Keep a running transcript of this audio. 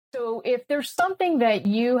So if there's something that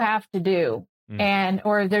you have to do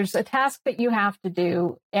or there's a task that you have to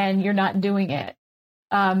do and you're not doing it,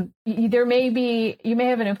 you may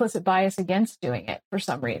have an implicit bias against doing it for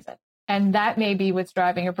some reason. And that may be what's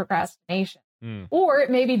driving your procrastination. Or it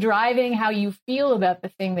may be driving how you feel about the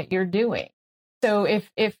thing that you're doing. So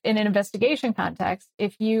if in an investigation context,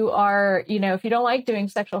 if you don't like doing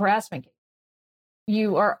sexual harassment,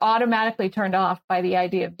 you are automatically turned off by the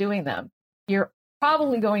idea of doing them. You're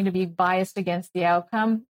probably going to be biased against the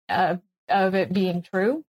outcome of it being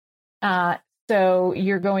true. So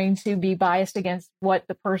you're going to be biased against what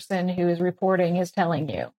the person who is reporting is telling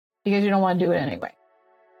you because you don't want to do it anyway.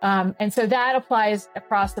 And so that applies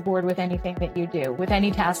across the board with anything that you do, with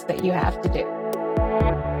any task that you have to do.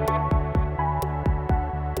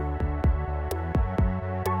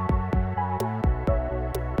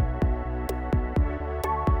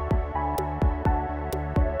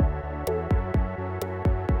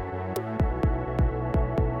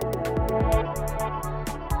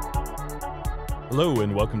 Hello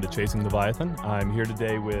and welcome to Chasing Leviathan. I'm here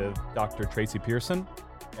today with Dr. Tracy Pearson,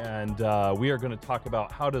 and we are going to talk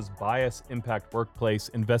about how does bias impact workplace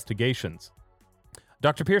investigations.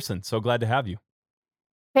 Dr. Pearson, so glad to have you.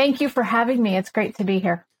 Thank you for having me. It's great to be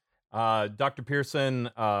here. Dr. Pearson,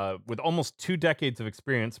 with almost 2 decades of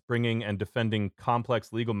experience bringing and defending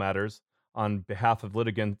complex legal matters on behalf of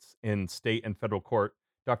litigants in state and federal court,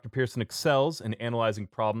 Dr. Pearson excels in analyzing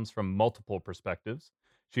problems from multiple perspectives.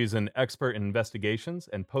 She's an expert in investigations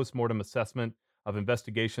and post-mortem assessment of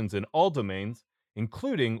investigations in all domains,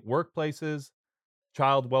 including workplaces,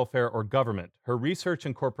 child welfare, or government. Her research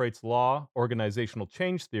incorporates law, organizational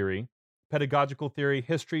change theory, pedagogical theory,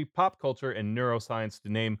 history, pop culture, and neuroscience, to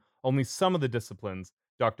name only some of the disciplines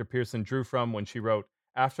Dr. Pearson drew from when she wrote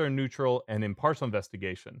After a Neutral and Impartial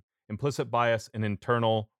Investigation, Implicit Bias in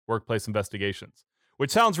Internal Workplace Investigations,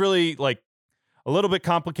 which sounds really like a little bit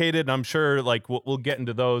complicated. I'm sure we'll get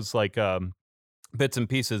into those bits and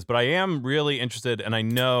pieces, but I am really interested, and I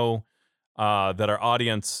know that our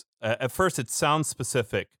audience, at first it sounds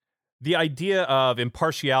specific. The idea of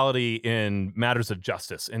impartiality in matters of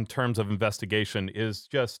justice in terms of investigation is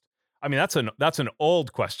just, that's an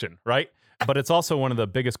old question, right? But it's also one of the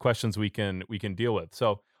biggest questions we can deal with.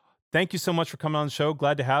 So thank you so much for coming on the show.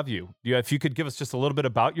 Glad to have you. If you could give us just a little bit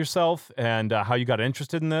about yourself and how you got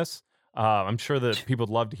interested in this. I'm sure that people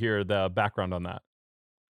would love to hear the background on that.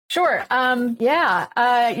 Sure. My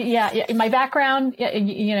background,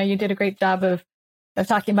 you did a great job of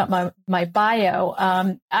talking about my bio.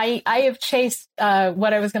 I have chased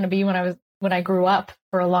what I was going to be when I grew up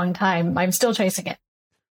for a long time. I'm still chasing it.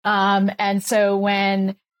 And so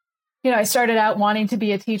when, I started out wanting to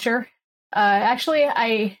be a teacher, actually,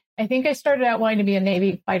 I think I started out wanting to be a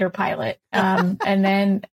Navy fighter pilot. And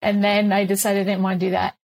then I decided I didn't want to do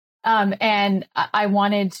that. And I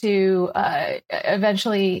wanted to,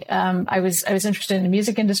 eventually, I was interested in the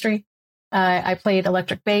music industry. I played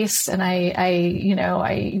electric bass, and I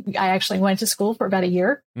actually went to school for about a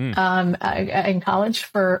year, in college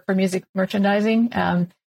for music merchandising,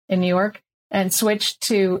 in New York, and switched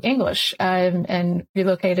to English, and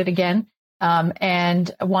relocated again,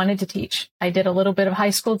 and wanted to teach. I did a little bit of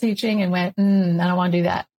high school teaching and went, I don't want to do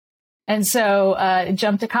that. And so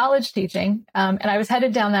jumped to college teaching, and I was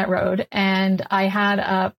headed down that road. And I had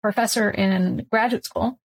a professor in graduate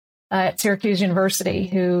school at Syracuse University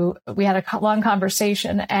who we had a long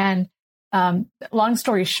conversation. And long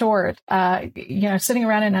story short, sitting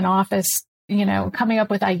around in an office, coming up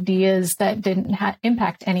with ideas that didn't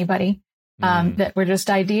impact anybody, that were just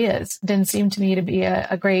ideas, didn't seem to me to be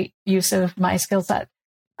a great use of my skill set.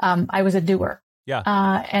 I was a doer.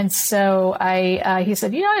 Yeah. And so he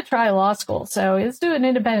said, you ought to try law school. So let's do an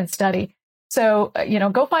independent study. So,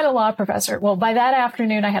 go find a law professor. Well, by that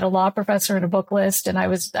afternoon, I had a law professor and a book list, and I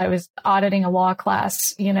was auditing a law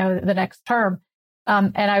class, the next term.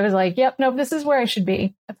 And I was like, yep, no, this is where I should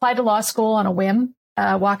be. Applied to law school on a whim,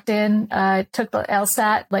 walked in, took the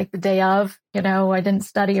LSAT like the day of, I didn't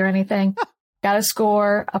study or anything, got a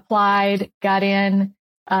score, applied, got in.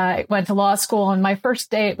 I went to law school, and my first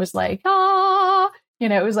day, it was like,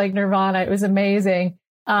 it was like nirvana. It was amazing.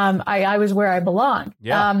 I was where I belonged.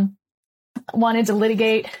 Yeah. Wanted to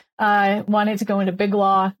litigate, wanted to go into big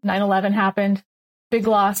law. 9/11 happened. Big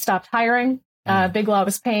law stopped hiring. Big law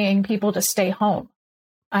was paying people to stay home.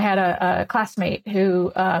 I had a classmate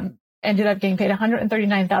who ended up getting paid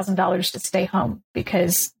 $139,000 to stay home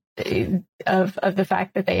because of the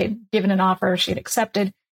fact that they had given an offer, she had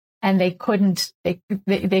accepted. And they couldn't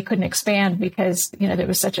expand because, there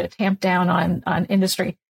was such a tamp down on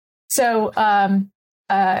industry. So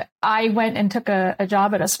I went and took a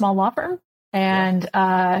job at a small law firm and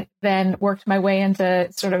then worked my way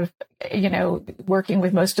into sort of, working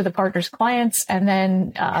with most of the partners' clients, and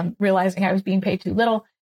then realizing I was being paid too little,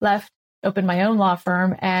 left, opened my own law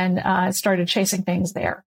firm, and started chasing things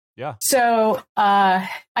there. Yeah. So I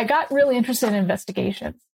got really interested in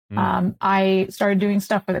investigations. I started doing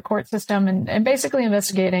stuff for the court system and basically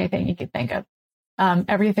investigate anything you could think of.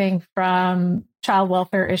 Everything from child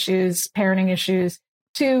welfare issues, parenting issues,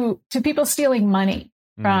 to people stealing money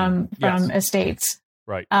from estates.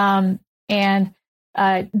 Right. And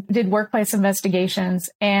did workplace investigations.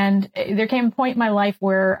 And there came a point in my life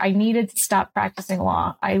where I needed to stop practicing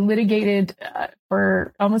law. I litigated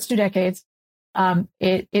for almost 2 decades.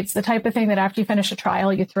 It's the type of thing that after you finish a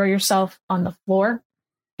trial, you throw yourself on the floor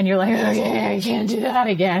and you're like, okay, I can't do that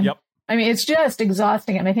again. Yep. I mean, it's just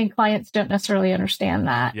exhausting. And I think clients don't necessarily understand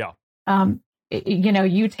that. Yeah.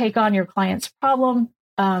 You take on your client's problem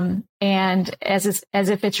and as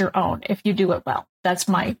if it's your own, if you do it well. That's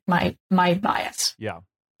my bias. Yeah.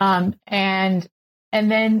 And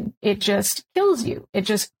then it just kills you. It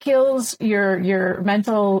just kills your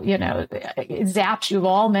mental, it zaps you of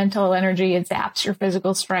all mental energy. It zaps your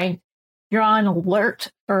physical strength. You're on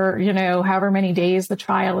alert for, however many days the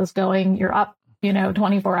trial is going. You're up,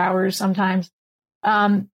 24 hours sometimes.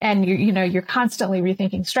 And you're constantly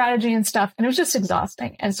rethinking strategy and stuff. And it was just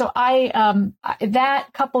exhausting. And so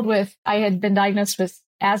that coupled with, I had been diagnosed with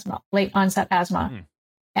asthma, late onset asthma,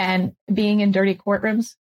 and being in dirty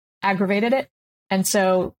courtrooms aggravated it. And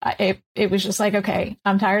so it was just like, okay,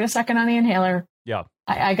 I'm tired of sucking on the inhaler. Yeah.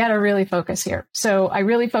 I got to really focus here. So I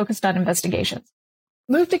really focused on investigations.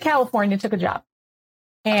 Moved to California, took a job,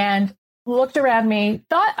 and looked around me,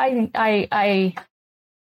 thought I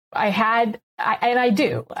had, and I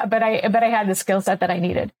do, but I had the skill set that I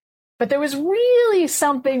needed. But there was really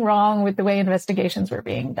something wrong with the way investigations were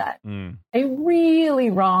being done. Really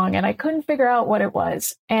wrong. And I couldn't figure out what it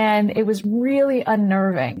was. And it was really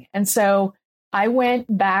unnerving. And so I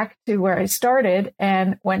went back to where I started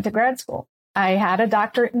and went to grad school. I had a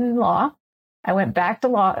doctorate in law. I went back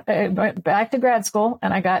to grad school,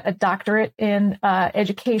 and I got a doctorate in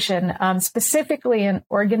education, specifically in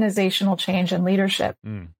organizational change and leadership.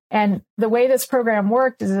 And the way this program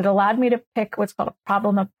worked is it allowed me to pick what's called a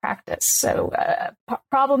problem of practice. So a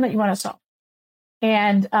problem that you want to solve.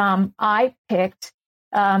 And I picked,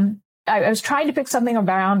 I was trying to pick something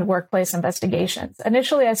around workplace investigations.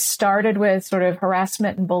 Initially, I started with sort of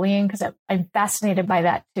harassment and bullying because I'm fascinated by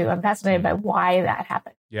that too. I'm fascinated by why that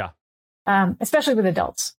happened. Yeah. Especially with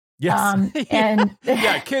adults. Yes. And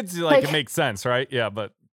yeah, kids, like it makes sense, right? Yeah,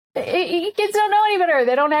 but kids don't know any better.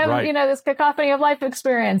 They don't have, this cacophony of life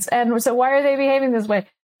experience. And so why are they behaving this way?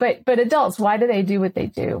 But adults, why do they do what they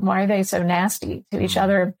do? Why are they so nasty to each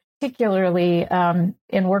other, particularly in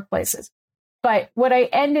workplaces? But what I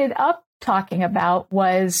ended up talking about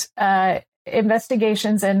was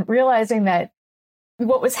investigations and realizing that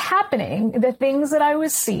what was happening, the things that I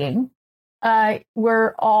was seeing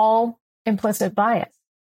were all implicit bias.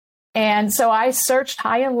 And so I searched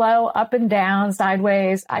high and low, up and down,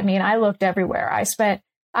 sideways. I mean, I looked everywhere.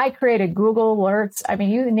 I created Google alerts. I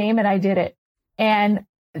mean, you name it, I did it. And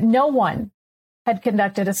no one had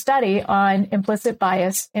conducted a study on implicit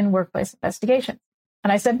bias in workplace investigations.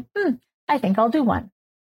 And I said, I think I'll do one.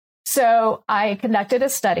 So I conducted a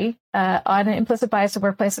study on implicit bias in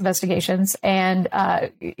workplace investigations. And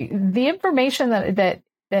the information that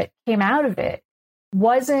came out of it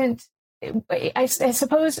wasn't, I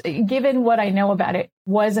suppose, given what I know about it,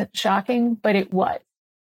 wasn't shocking, but it was.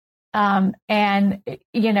 And,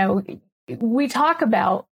 we talk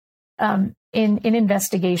about in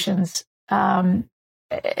investigations, that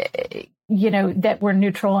we're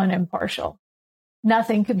neutral and impartial.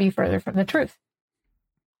 Nothing could be further from the truth.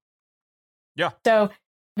 Yeah. So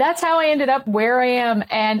that's how I ended up where I am.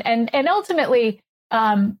 And ultimately,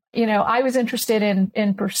 I was interested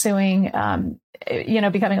in pursuing,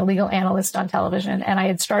 becoming a legal analyst on television, and I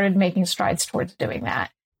had started making strides towards doing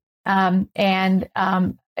that.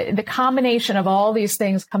 The combination of all these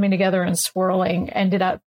things coming together and swirling ended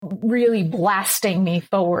up really blasting me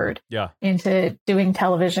forward into doing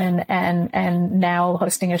television and now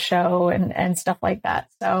hosting a show and stuff like that.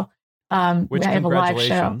 So, which I have a live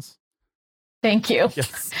show. Thank you.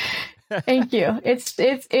 Yes. Thank you.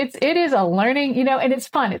 It is a learning, and it's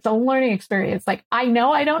fun. It's a learning experience. Like, I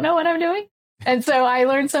know I don't know what I'm doing. And so I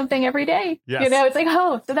learn something every day. Yes. It's like,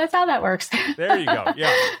 so that's how that works. There you go.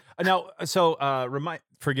 Yeah. Now, so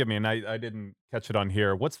forgive me, and I didn't catch it on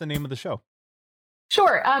here. What's the name of the show?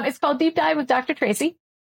 Sure. It's called Deep Dive with Dr. Tracy.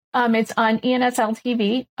 It's on ENSL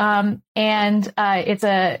TV. And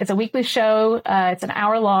it's a weekly show. It's an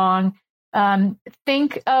hour long.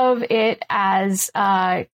 Think of it as,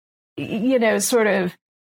 sort of,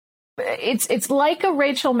 it's like a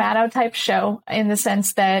Rachel Maddow type show in the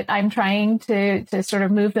sense that I'm trying to sort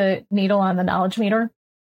of move the needle on the knowledge meter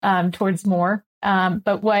towards more.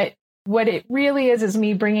 But what it really is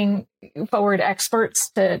me bringing forward experts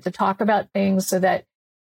to talk about things so that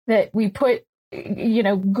we put,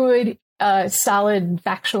 good, solid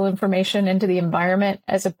factual information into the environment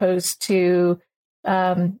as opposed to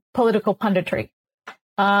political punditry.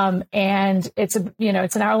 And it's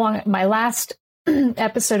an hour long. My last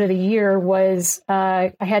episode of the year was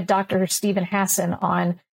I had Dr. Stephen Hassan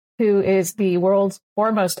on, who is the world's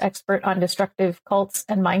foremost expert on destructive cults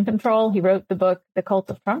and mind control. He wrote the book, The Cult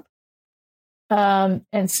of Trump.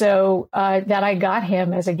 And so that I got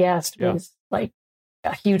him as a guest was like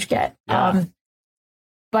a huge get. Yeah.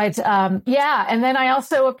 And then I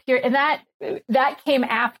also appeared, and that came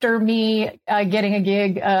after me getting a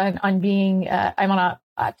gig on being, I'm on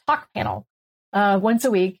a talk panel once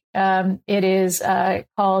a week. It is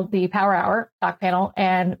called the Power Hour Talk Panel,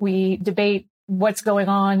 and we debate what's going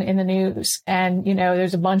on in the news. And,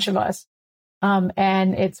 there's a bunch of us.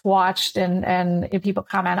 And it's watched and people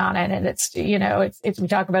comment on it, and it's we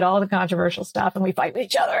talk about all the controversial stuff and we fight with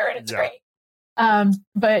each other, and it's great.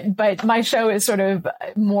 But my show is sort of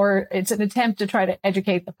more, it's an attempt to try to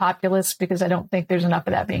educate the populace because I don't think there's enough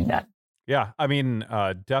of that being done. Yeah. I mean,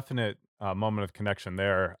 definite moment of connection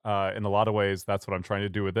there. In a lot of ways, that's what I'm trying to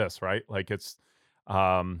do with this, right? Like it's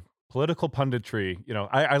political punditry.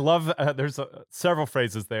 I love, there's several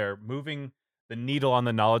phrases there. Moving the needle on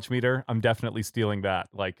the knowledge meter. I'm definitely stealing that.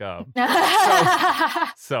 Like,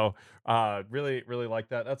 so really, really like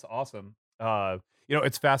that. That's awesome.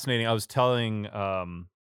 It's fascinating. I was telling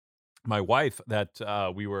my wife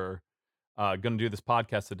that we were going to do this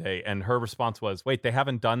podcast today, and her response was, "Wait, they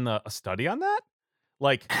haven't done a study on that?"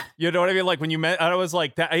 Like, you know what I mean? Like when you met, I was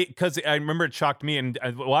like that because I remember it shocked me, and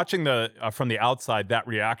watching from the outside that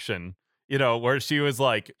reaction, where she was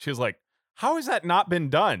like, how has that not been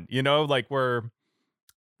done? Like we're,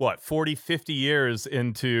 40, 50 years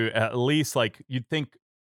into at least, like you'd think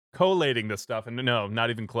collating this stuff, and no, not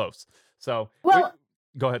even close. So,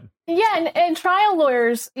 go ahead. Yeah, and trial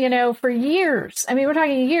lawyers, for years, I mean, we're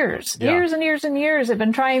talking years and years and years have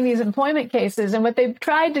been trying these employment cases. And what they've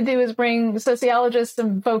tried to do is bring sociologists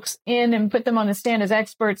and folks in and put them on the stand as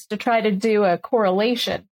experts to try to do a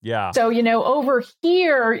correlation. Yeah. So, over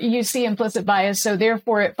here, you see implicit bias. So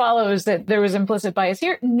therefore, it follows that there was implicit bias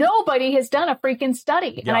here. Nobody has done a freaking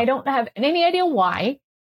study. And I don't have any idea why.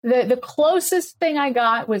 The closest thing I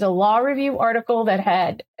got was a law review article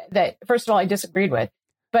that first of all, I disagreed with,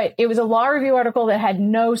 but it was a law review article that had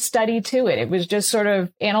no study to it. It was just sort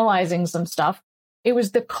of analyzing some stuff. It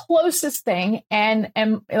was the closest thing. And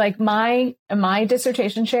like my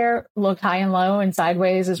dissertation chair looked high and low and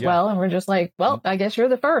sideways as well. And we're just like, well, I guess you're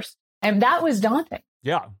the first. And that was daunting.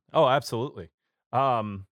 Yeah. Oh, absolutely.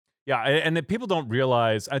 And that people don't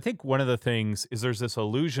realize, I think one of the things is there's this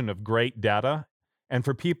illusion of great data. And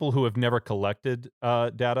for people who have never collected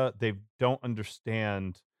data, they don't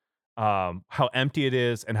understand how empty it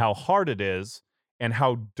is and how hard it is and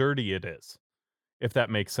how dirty it is, if that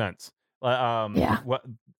makes sense. What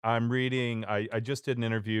I'm reading, I just did an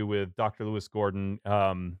interview with Dr. Lewis Gordon.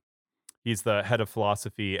 He's the head of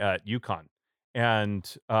philosophy at UConn. And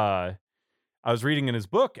I was reading in his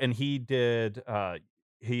book, and he's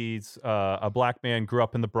a black man, grew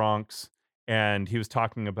up in the Bronx, and he was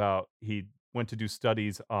talking about he went to do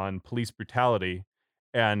studies on police brutality,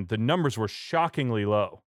 and the numbers were shockingly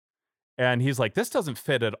low. And he's like, this doesn't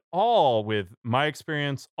fit at all with my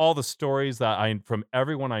experience, all the stories that from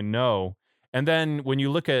everyone I know. And then when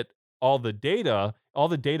you look at all the data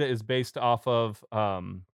is based off of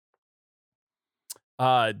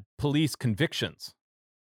police convictions,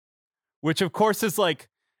 which of course is like,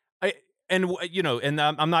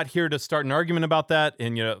 I'm not here to start an argument about that.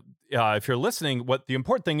 And, if you're listening, what the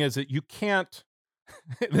important thing is that you can't,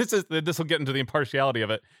 this will get into the impartiality of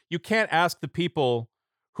it. You can't ask the people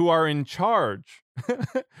who are in charge,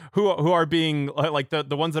 who are being like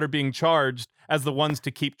the ones that are being charged as the ones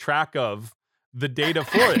to keep track of the data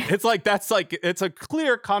for it. It's like, it's a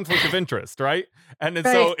clear conflict of interest, right? And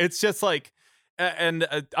so it's just like, and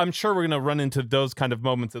I'm sure we're going to run into those kind of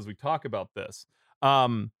moments as we talk about this.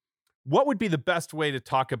 What would be the best way to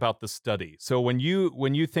talk about the study? So when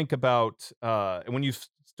you think about when you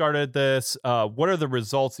started this, what are the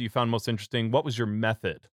results that you found most interesting? What was your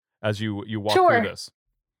method as you walked through this?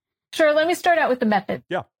 Sure. Let me start out with the method.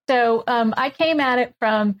 Yeah. So I came at it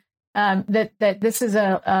from that this is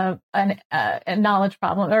a knowledge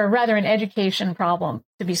problem, or rather an education problem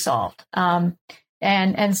to be solved.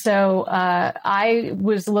 And so I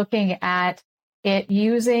was looking at it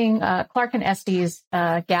using Clark and Estes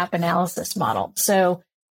gap analysis model. So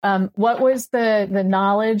what was the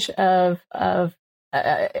knowledge of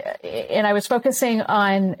and I was focusing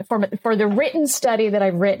on for the written study that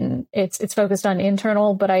I've written, it's focused on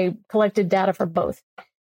internal, but I collected data for both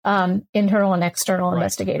internal and external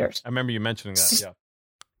investigators. I remember you mentioning that. Yeah.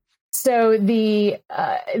 So the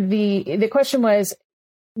question was,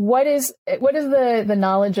 what is the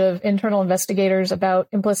knowledge of internal investigators about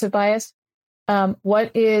implicit bias?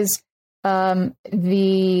 What is the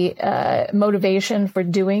motivation for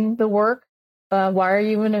doing the work? Why are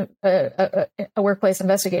you in a workplace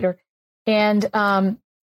investigator? And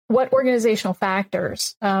what organizational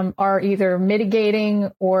factors are either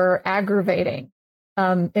mitigating or aggravating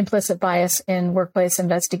implicit bias in workplace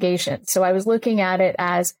investigation? So I was looking at it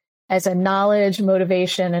as a knowledge,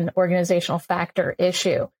 motivation, and organizational factor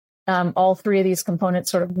issue. All three of these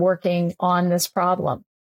components sort of working on this problem.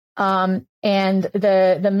 And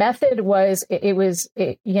the method was it was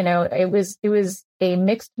a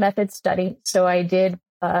mixed method study. So I did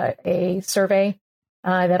a survey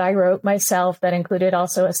that I wrote myself that included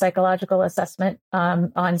also a psychological assessment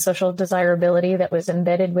on social desirability that was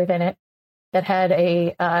embedded within it, that had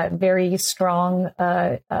a very strong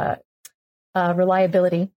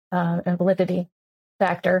reliability and validity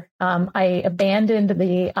factor. I abandoned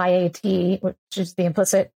the IAT, which is the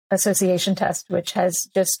implicit association test, which has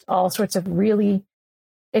just all sorts of really,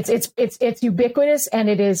 it's ubiquitous, and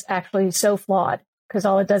it is actually so flawed because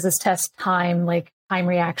all it does is test time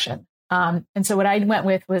reaction. And so what I went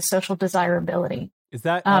with was social desirability. Is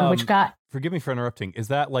that which got? Forgive me for interrupting. Is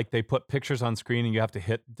that like they put pictures on screen and you have to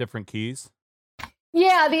hit different keys?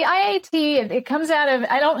 Yeah, the IAT, it comes out of,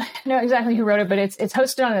 I don't know exactly who wrote it, but it's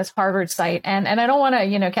hosted on this Harvard site. And I don't want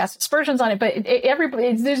to, cast aspersions on it, but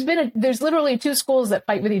there's literally two schools that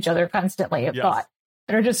fight with each other constantly of thought.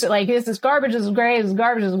 That are just like, this is garbage, this is great, this is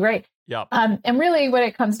garbage, this is great. Yeah. And really what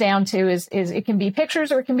it comes down to is it can be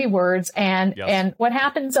pictures or it can be words. And what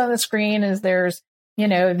happens on the screen is there's,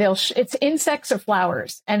 it's insects or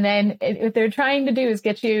flowers. And then what they're trying to do is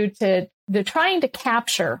they're trying to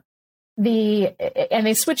capture and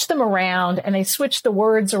they switch them around, and they switch the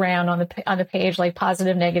words around on the page, like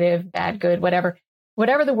positive, negative, bad, good, whatever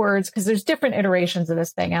the words, because there's different iterations of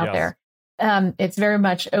this thing out there. It's very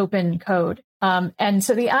much open code. And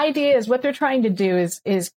so the idea is what they're trying to do is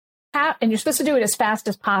and you're supposed to do it as fast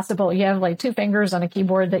as possible. You have like two fingers on a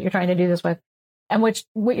keyboard that you're trying to do this with. And what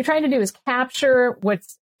you're trying to do is capture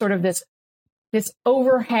what's sort of this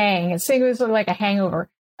overhang. It's sort of like a hangover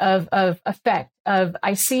of effect of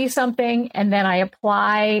I see something and then I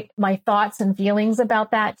apply my thoughts and feelings about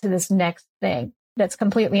that to this next thing that's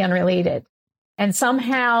completely unrelated. And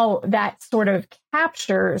somehow that sort of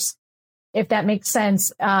captures, if that makes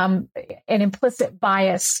sense, an implicit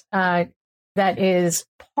bias that is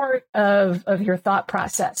part of your thought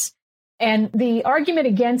process. And the argument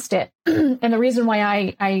against it, and the reason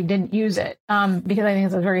why I didn't use it, because I think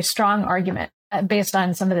it's a very strong argument based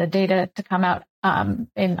on some of the data to come out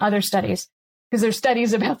in other studies, because there's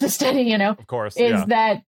studies about the study, of course,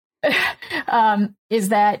 that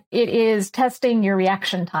it is testing your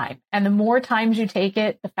reaction time. And the more times you take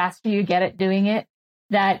it, the faster you get at doing it,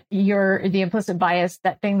 that the implicit bias,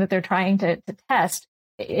 that thing that they're trying to test,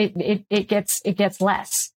 it gets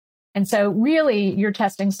less. And so really you're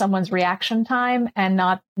testing someone's reaction time and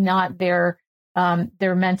not their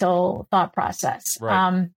mental thought process.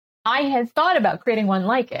 Right. I had thought about creating one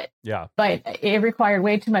like it. Yeah. But it required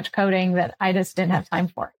way too much coding that I just didn't have time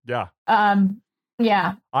for. Yeah.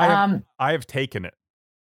 Yeah. I have taken it.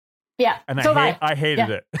 Yeah. And so I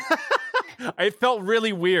hated it. It felt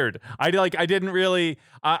really weird. I didn't really,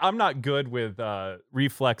 I'm not good with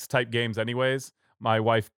reflex type games anyways. My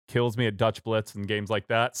wife kills me at Dutch Blitz and games like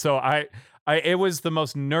that. So it was the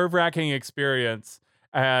most nerve-wracking experience.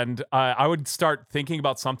 And I would start thinking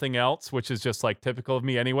about something else, which is just like typical of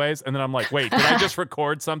me anyways. And then I'm like, wait, did I just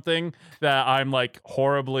record something that I'm like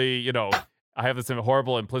horribly, I have this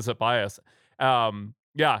horrible implicit bias.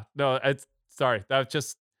 Yeah, no, sorry. That was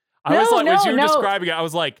just, as you were describing it, I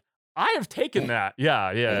was like, I have taken that.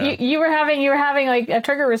 Yeah. You were having like a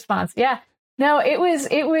trigger response. Yeah. No,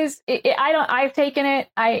 I've taken it.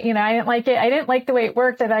 I didn't like it. I didn't like the way it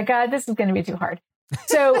worked. I thought, God, this is going to be too hard.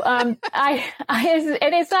 So, and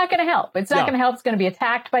it's not going to help. It's not going to help. It's going to be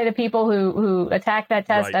attacked by the people who attack that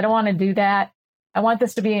test. Right. I don't want to do that. I want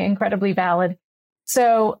this to be incredibly valid.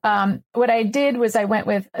 So, what I did was I went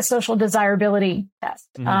with a social desirability test.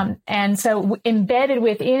 Mm-hmm. And so embedded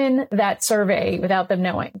within that survey, without them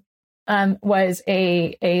knowing, was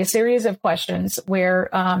a series of questions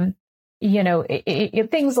where,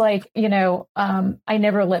 things like, I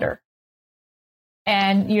never litter.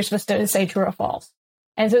 And you're supposed to say true or false.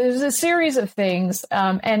 And so there's a series of things.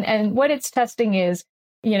 And what it's testing is,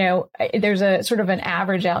 there's a sort of an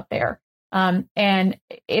average out there. And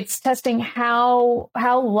it's testing how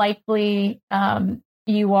likely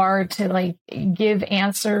you are to like give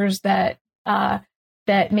answers that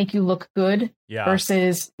make you look good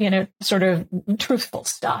versus, sort of truthful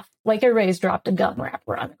stuff. Like everybody's dropped a gum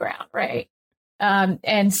wrapper on the ground, right?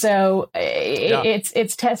 And so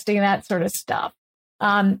it's testing that sort of stuff.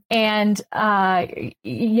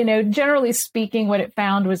 Generally speaking, what it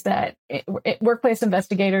found was that workplace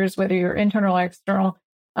investigators, whether you're internal or external,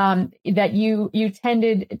 that you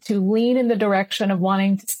tended to lean in the direction of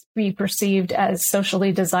wanting to be perceived as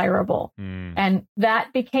socially desirable. And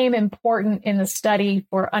that became important in the study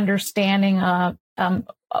for understanding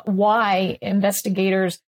why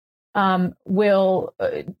investigators will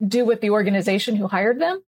do what the organization who hired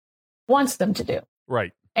them wants them to do.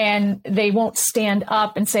 Right. And they won't stand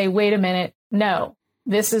up and say, wait a minute, no,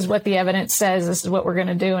 this is what the evidence says. This is what we're going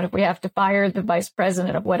to do. And if we have to fire the vice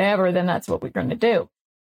president of whatever, then that's what we're going to do.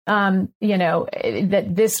 That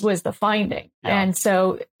this was the finding. Yeah. And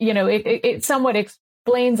so, it somewhat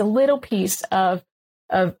explains a little piece of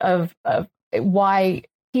why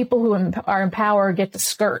people who are in power get to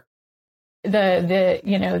skirt the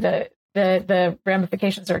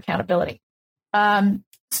ramifications or accountability.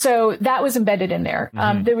 So that was embedded in there.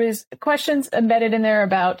 There was questions embedded in there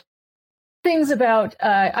about things about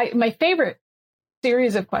my favorite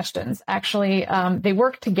series of questions. Actually, they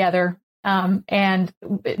worked together, and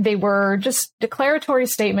they were just declaratory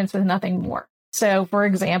statements with nothing more. So, for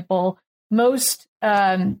example, most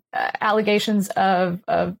allegations of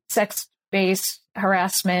sex-based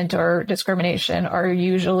harassment or discrimination are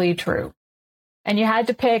usually true, and you had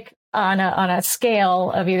to pick on a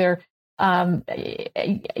scale of either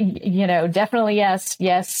definitely yes,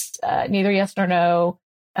 neither yes nor no,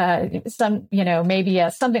 some, maybe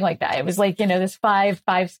yes, something like that. It was like, this five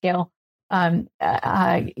scale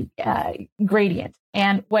gradient.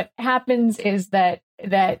 And what happens is that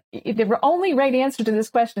the only right answer to this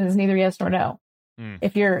question is neither yes nor no.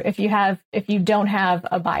 If you don't have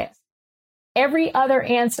a bias. Every other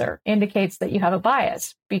answer indicates that you have a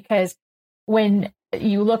bias, because when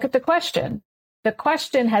you look at the question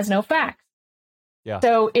has no facts. Yeah.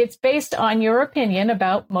 So it's based on your opinion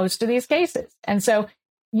about most of these cases. And so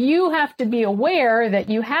you have to be aware that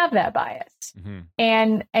you have that bias,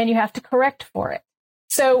 and you have to correct for it.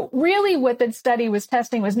 So really what the study was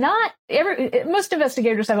testing was most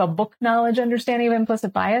investigators have a book knowledge understanding of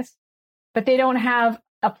implicit bias, but they don't have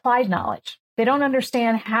applied knowledge. They don't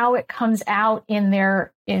understand how it comes out in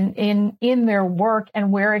their work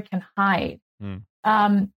and where it can hide.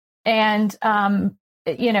 So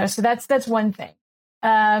that's one thing.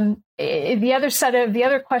 The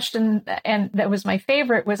other question, and that was my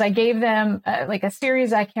favorite, was I gave them like a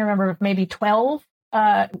series, I can't remember, of maybe 12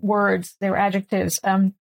 words. They were adjectives,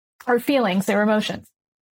 or feelings. They were emotions.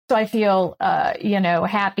 So I feel,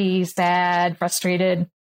 happy, sad,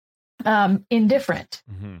 frustrated, indifferent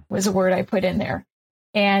was a word I put in there.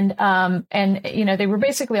 And they were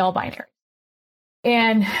basically all binary,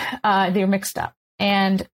 and they were mixed up.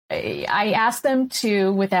 And I asked them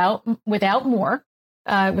to, without more,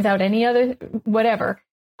 without any other whatever,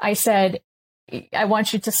 I said, I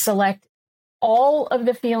want you to select all of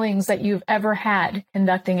the feelings that you've ever had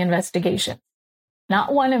conducting investigation.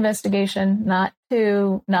 Not one investigation, not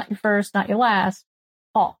two, not your first, not your last,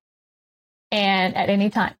 all. And at any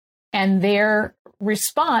time. And their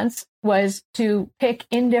response was to pick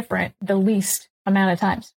indifferent the least amount of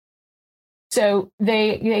times. So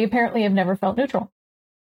they apparently have never felt neutral,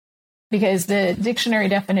 because the dictionary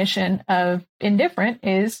definition of indifferent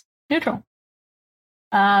is neutral.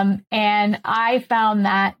 And I found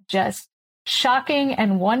that just shocking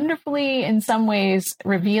and wonderfully, in some ways,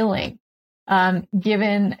 revealing,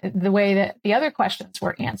 given the way that the other questions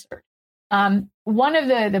were answered. One of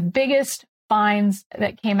the biggest finds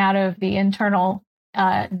that came out of the internal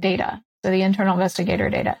data, so the internal investigator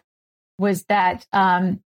data, was that,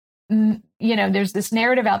 there's this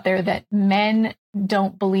narrative out there that men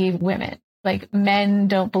don't believe women, like men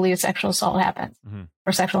don't believe sexual assault happens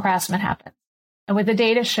or sexual harassment happens. And what the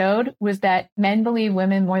data showed was that men believe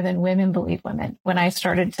women more than women believe women when I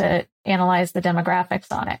started to analyze the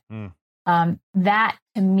demographics on it. That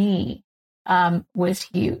to me was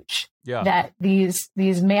huge. Yeah. That these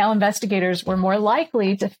male investigators were more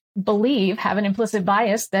likely to have an implicit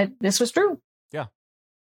bias that this was true. Yeah.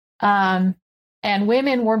 And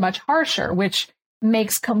women were much harsher, which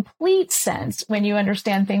makes complete sense when you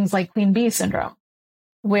understand things like Queen Bee syndrome.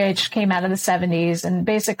 which came out of the 70s. And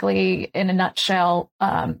basically, in a nutshell,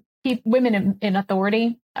 women in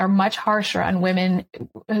authority are much harsher on women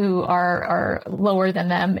who are lower than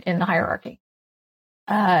them in the hierarchy.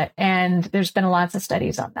 And there's been lots of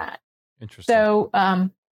studies on that. Interesting. So,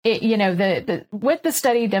 what the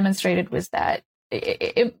study demonstrated was that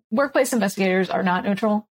workplace investigators are not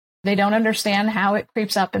neutral. They don't understand how it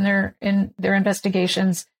creeps up in their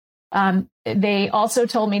investigations. They also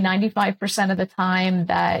told me 95% of the time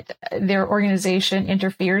that their organization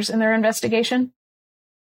interferes in their investigation.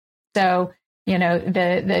 So,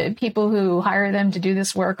 the people who hire them to do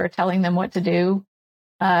this work are telling them what to do,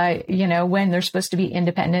 when they're supposed to be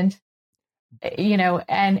independent,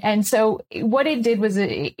 and so what it did was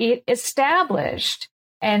it established,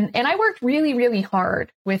 and I worked really, really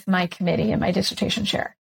hard with my committee and my dissertation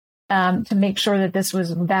chair to make sure that this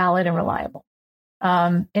was valid and reliable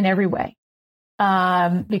in every way,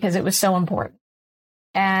 because it was so important.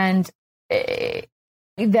 And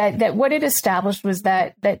that what it established was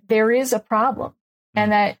that there is a problem,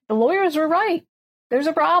 and that the lawyers were right. There's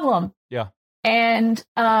a problem. Yeah. And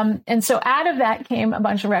so out of that came a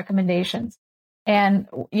bunch of recommendations. And,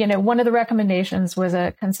 one of the recommendations was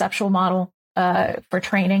a conceptual model for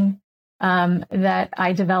training that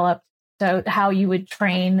I developed. So how you would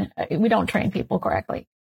train, we don't train people correctly,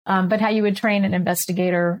 but how you would train an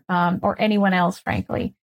investigator or anyone else,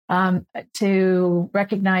 frankly, to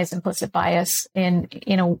recognize implicit bias in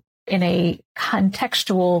a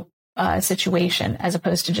contextual situation, as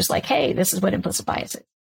opposed to just like, hey, this is what implicit bias is.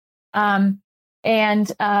 I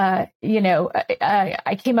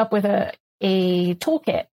came up with a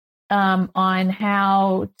toolkit on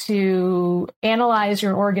how to analyze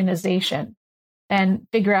your organization and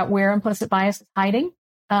figure out where implicit bias is hiding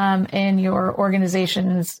in your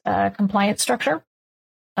organization's compliance structure.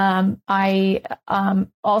 I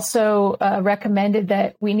also recommended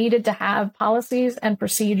that we needed to have policies and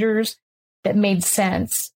procedures that made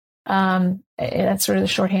sense. That's sort of the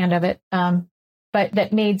shorthand of it. But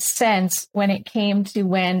that made sense when it came to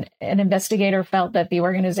when an investigator felt that the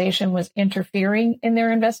organization was interfering in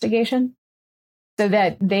their investigation, so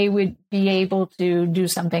that they would be able to do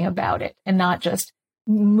something about it and not just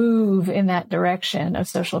move in that direction of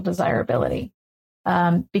social desirability.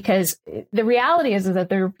 Because the reality is that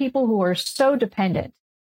there are people who are so dependent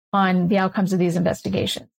on the outcomes of these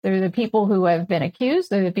investigations. They're the people who have been accused.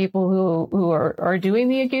 They're the people who are doing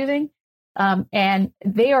the accusing. And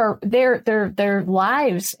their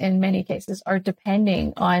lives in many cases are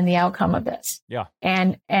depending on the outcome of this. Yeah.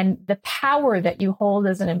 And the power that you hold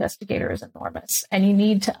as an investigator is enormous. And you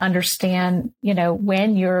need to understand,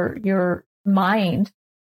 when your mind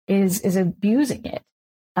is abusing it.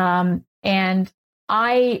 And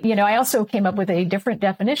I also came up with a different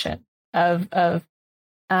definition of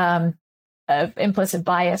implicit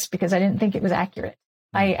bias because I didn't think it was accurate.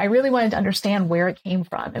 I really wanted to understand where it came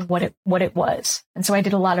from and what it was. And so I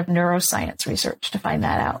did a lot of neuroscience research to find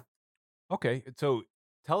that out. Okay. So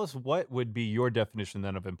tell us, what would be your definition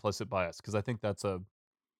then of implicit bias? Because I think that's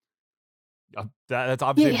that's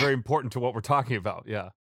obviously very important to what we're talking about. Yeah.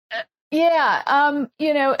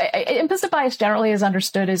 Implicit bias generally is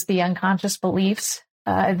understood as the unconscious beliefs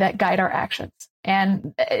that guide our actions.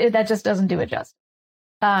 And that just doesn't do it justice.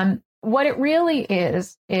 What it really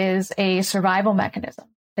is a survival mechanism.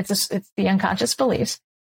 It's the unconscious beliefs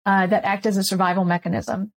that act as a survival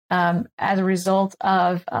mechanism as a result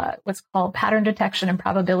of what's called pattern detection and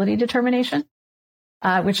probability determination,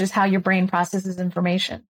 which is how your brain processes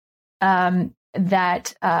information.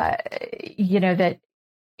 That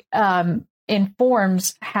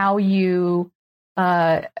informs how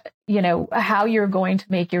how you're going to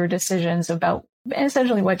make your decisions about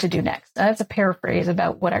essentially what to do next. That's a paraphrase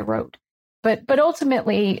about what I wrote. But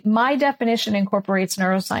ultimately, my definition incorporates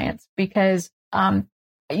neuroscience because, for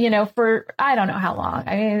I don't know how long,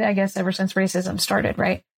 I guess ever since racism started,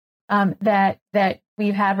 right? That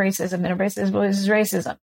we've had racism, and racism is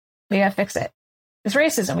racism. We got to fix it. It's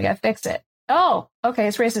racism. We got to fix it. Oh, okay.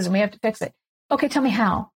 It's racism. We have to fix it. Okay. Tell me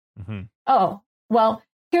how. Mm-hmm. Oh, well,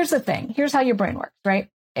 here's the thing. Here's how your brain works, right?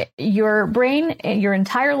 Your brain, your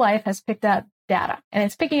entire life has picked up data, and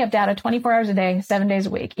it's picking up data 24 hours a day, 7 days a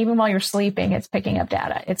week. Even while you're sleeping, it's picking up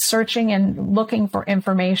data. It's searching and looking for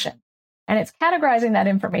information, and it's categorizing that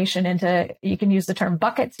information into, you can use the term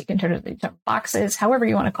buckets, you can turn it the term boxes, however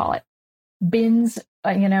you want to call it. Bins,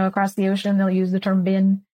 across the ocean, they'll use the term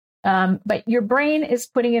bin. But your brain is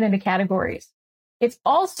putting it into categories. It's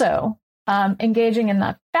also engaging in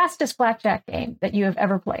the fastest blackjack game that you have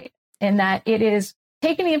ever played, in that it is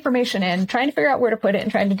taking the information in, trying to figure out where to put it, and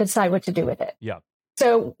trying to decide what to do with it. Yeah.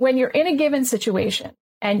 So when you're in a given situation,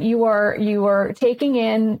 and you are taking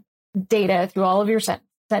in data through all of your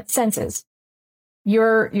senses.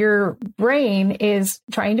 Your brain is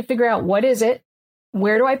trying to figure out what is it,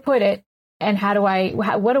 where do I put it, and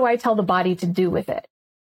what do I tell the body to do with it?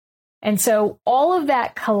 And so all of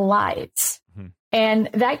that collides. Mm-hmm. And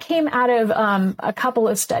that came out of a couple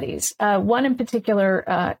of studies. One in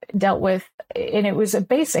particular dealt with, and it was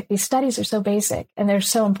these studies are so basic and they're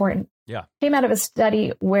so important. Yeah. Came out of a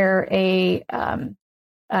study where they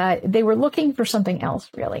were looking for something else,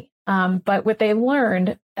 really. But what they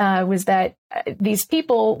learned was that these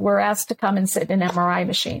people were asked to come and sit in an MRI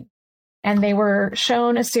machine. And they were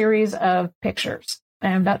shown a series of pictures,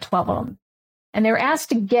 and about 12 of them. And they were asked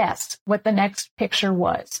to guess what the next picture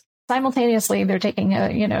was. Simultaneously, they're taking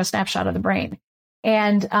a snapshot of the brain.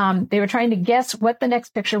 And they were trying to guess what the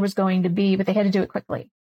next picture was going to be, but they had to do it quickly.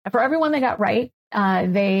 And for everyone they got right,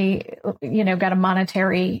 they got a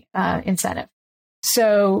monetary incentive.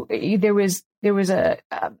 So there was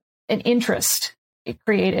an interest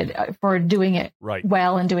created for doing it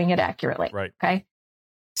well and doing it accurately. Right. Okay.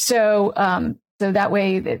 So that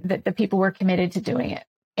way the people were committed to doing it.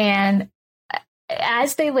 And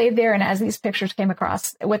as they laid there and as these pictures came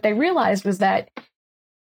across, what they realized was that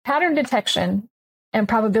pattern detection and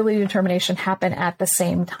probability determination happen at the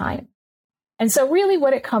same time. And so really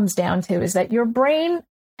what it comes down to is that your brain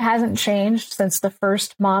hasn't changed since the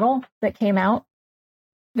first model that came out.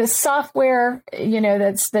 The software,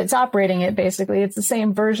 that's operating it, basically, it's the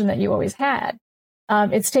same version that you always had.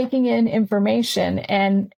 It's taking in information.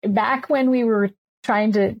 And back when we were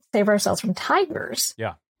trying to save ourselves from tigers,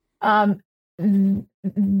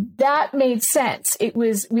 that made sense.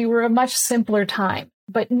 We were a much simpler time.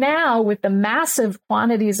 But now with the massive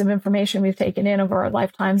quantities of information we've taken in over our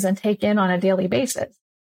lifetimes and take in on a daily basis,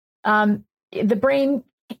 the brain,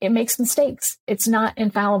 it makes mistakes. It's not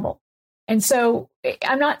infallible. And so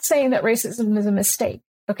I'm not saying that racism is a mistake,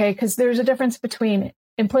 okay? Because there's a difference between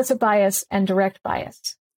implicit bias and direct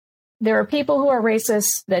bias. There are people who are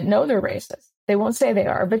racist that know they're racist. They won't say they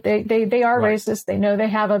are, but they are racist. They know they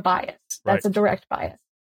have a bias. That's a direct bias.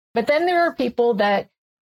 But then there are people that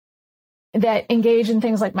engage in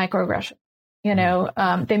things like microaggression.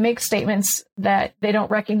 They make statements that they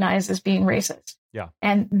don't recognize as being racist. Yeah.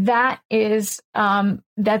 And that is,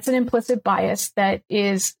 that's an implicit bias that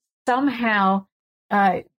is somehow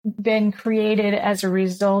been created as a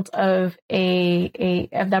result of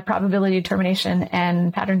of that probability determination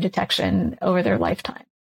and pattern detection over their lifetime.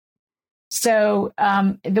 So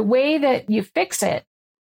the way that you fix it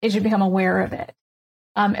is you become aware of it.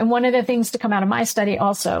 And one of the things to come out of my study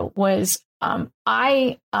also was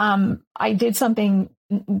I did something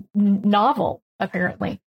novel,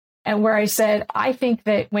 apparently, and where I said, I think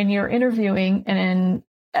that when you're interviewing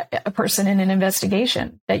a person in an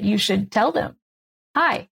investigation, that you should tell them,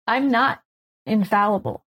 hi, I'm not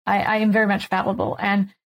infallible. I am very much fallible.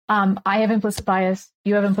 And I have implicit bias.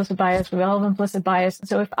 You have implicit bias. We all have implicit bias. And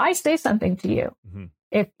so if I say something to you, mm-hmm.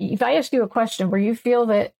 if I ask you a question where you feel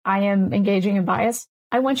that I am engaging in bias,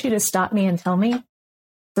 I want you to stop me and tell me so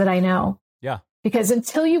that I know. Yeah. Because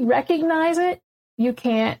until you recognize it, you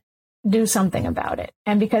can't do something about it.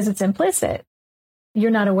 And because it's implicit,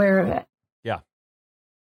 you're not aware of it. Yeah.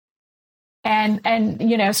 And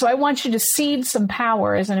so I want you to cede some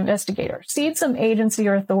power as an investigator, cede some agency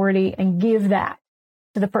or authority and give that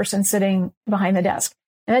to the person sitting behind the desk.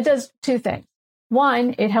 And that does two things.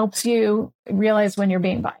 One, it helps you realize when you're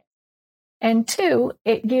being biased. And two,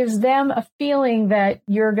 it gives them a feeling that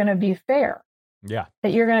you're going to be fair. Yeah.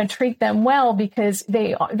 That you're going to treat them well because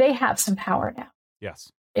they have some power now.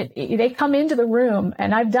 Yes. They come into the room,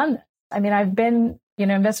 and I've done this. I mean, I've been,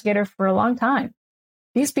 investigator for a long time.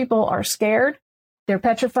 These people are scared. They're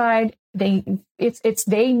petrified. They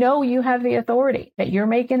know you have the authority, that you're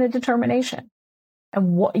making a determination.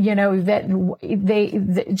 And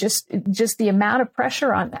that just the amount of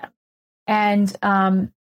pressure on them. And,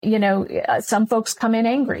 some folks come in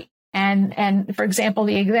angry. And for example,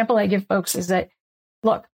 the example I give folks is that,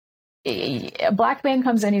 look, a black man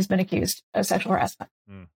comes in, he's been accused of sexual harassment.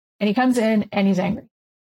 And he comes in and he's angry.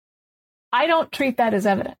 I don't treat that as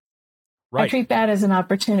evidence. Right. I treat that as an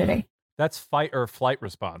opportunity. That's fight or flight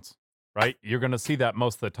response, right? You're going to see that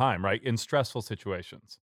most of the time, right? In stressful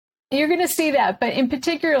situations. You're going to see that. But in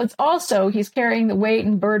particular, it's also he's carrying the weight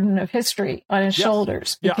and burden of history on his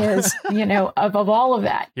shoulders because, of all of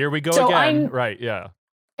that. Here we go again. Right. Yeah.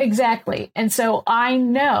 Exactly. And so I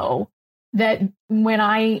know that when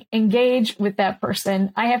I engage with that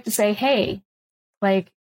person, I have to say, hey,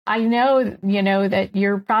 I know, that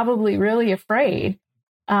you're probably really afraid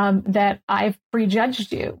that I've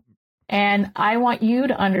prejudged you. And I want you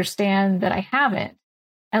to understand that I haven't.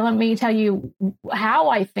 And let me tell you how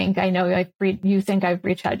I think I know you think I've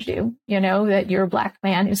prejudged you, that you're a black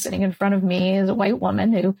man who's sitting in front of me is a white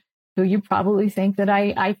woman who you probably think that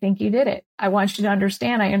I think you did it. I want you to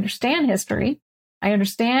understand. I understand history. I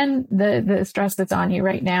understand the stress that's on you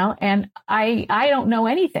right now. And I don't know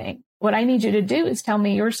anything. What I need you to do is tell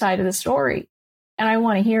me your side of the story. And I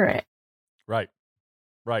want to hear it. Right.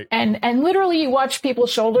 And literally you watch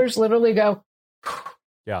people's shoulders literally go.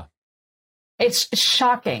 Yeah. It's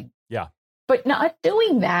shocking. Yeah. But not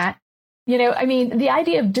doing that, the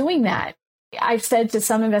idea of doing that, I've said to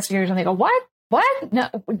some investigators and they go, what?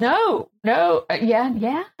 No.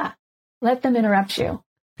 Yeah. Let them interrupt you.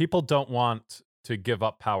 People don't want to give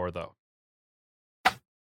up power, though.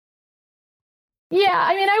 Yeah.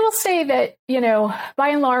 I will say that, by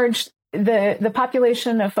and large, the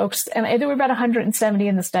population of folks, and there were about 170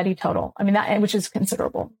 in the study total. Which is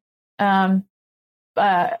considerable. About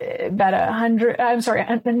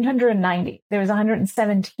 190. There was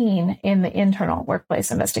 117 in the internal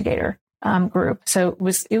workplace investigator group. So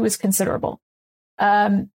it was considerable.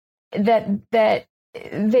 That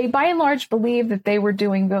they by and large believed that they were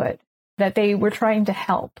doing good, that they were trying to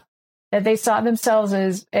help, that they saw themselves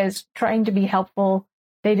as trying to be helpful.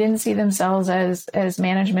 They didn't see themselves as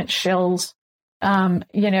management shills,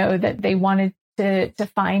 that they wanted to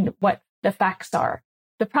find what the facts are.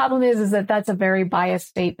 The problem is that that's a very biased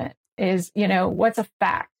statement is, what's a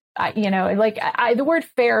fact? The word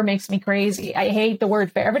fair makes me crazy. I hate the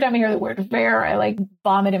word fair. Every time I hear the word fair, I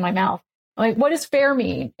vomit in my mouth. What does fair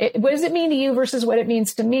mean? What does it mean to you versus what it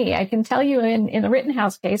means to me? I can tell you in the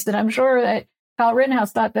Rittenhouse case that I'm sure that Kyle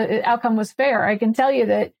Rittenhouse thought the outcome was fair. I can tell you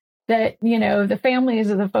that the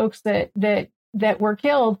families of the folks that were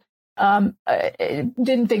killed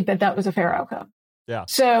didn't think that was a fair outcome. Yeah.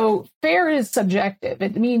 So fair is subjective.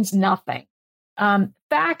 It means nothing.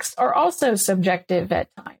 Facts are also subjective at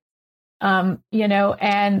times. And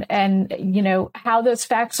how those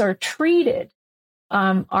facts are treated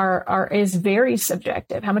is very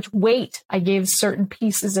subjective. How much weight I give certain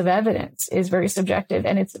pieces of evidence is very subjective.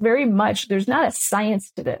 And it's very much, there's not a science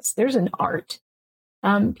to this. There's an art.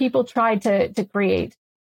 People try to create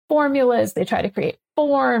formulas. They try to create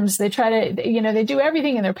forms. They try to, they do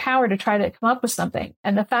everything in their power to try to come up with something.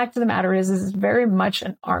 And the fact of the matter is it's very much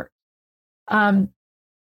an art. And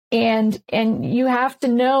you have to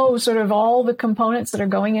know sort of all the components that are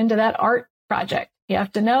going into that art project. You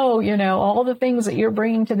have to know, all the things that you're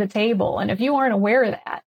bringing to the table. And if you aren't aware of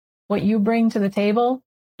that, what you bring to the table,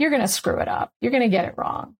 you're going to screw it up. You're going to get it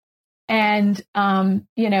wrong. And, when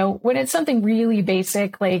it's something really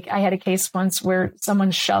basic, like I had a case once where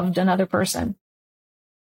someone shoved another person.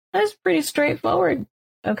 That's pretty straightforward.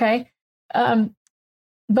 Okay.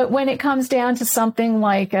 But when it comes down to something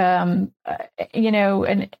like, an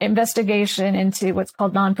investigation into what's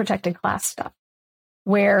called non-protected class stuff,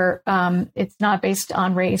 where it's not based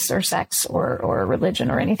on race or sex or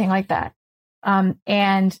religion or anything like that.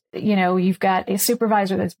 And, you've got a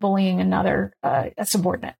supervisor that's bullying another, a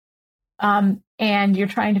subordinate. And you're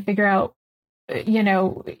trying to figure out,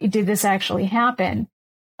 did this actually happen?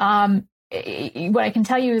 What I can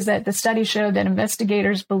tell you is that the study showed that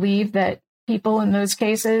investigators believe that people in those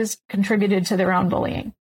cases contributed to their own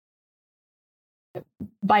bullying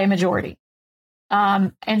by a majority.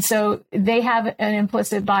 And so they have an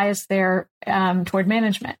implicit bias there toward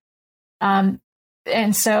management. And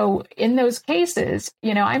so in those cases,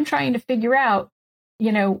 I'm trying to figure out,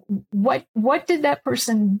 what did that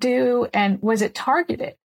person do and was it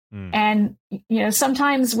targeted? And,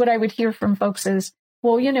 sometimes what I would hear from folks is,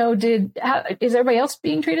 well, is everybody else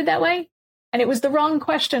being treated that way? And it was the wrong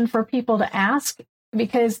question for people to ask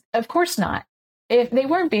because of course not. If they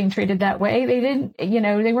weren't being treated that way, they didn't,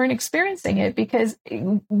 they weren't experiencing it because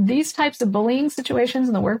these types of bullying situations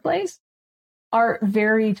in the workplace are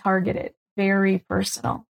very targeted, very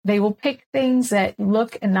personal. They will pick things that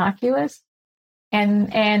look innocuous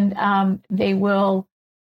and they will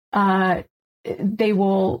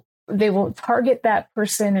target that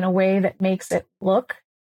person in a way that makes it look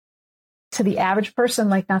to the average person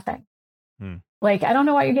like nothing. Like, I don't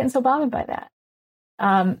know why you're getting so bothered by that.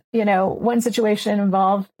 One situation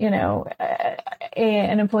involved,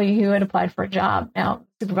 an employee who had applied for a job. Now,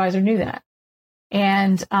 the supervisor knew that.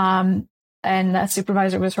 And the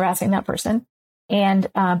supervisor was harassing that person.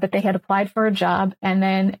 But they had applied for a job. And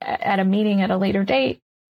then at a meeting at a later date,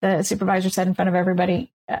 the supervisor said in front of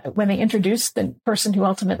everybody, when they introduced the person who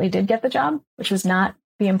ultimately did get the job, which was not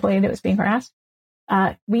the employee that was being harassed,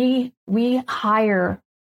 we hire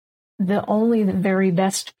only the very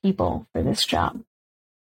best people for this job.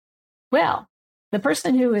 Well, the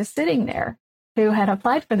person who was sitting there, who had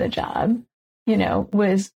applied for the job,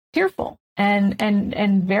 was fearful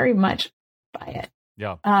and very much by it.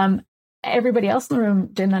 Yeah. Everybody else in the room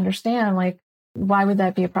didn't understand, like, why would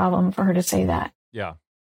that be a problem for her to say that? Yeah.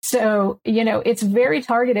 So, it's very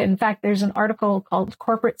targeted. In fact, there's an article called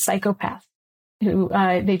Corporate Psychopath who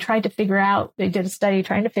they did a study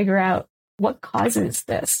trying to figure out what causes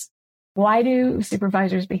this. Why do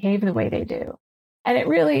supervisors behave the way they do? And it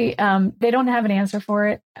really, they don't have an answer for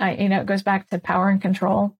it. It goes back to power and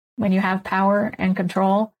control. When you have power and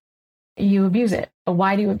control, you abuse it. But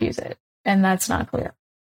why do you abuse it? And that's not clear.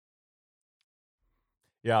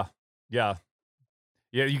 Yeah. Yeah.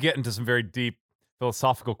 Yeah. You get into some very deep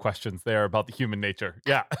philosophical questions there about the human nature.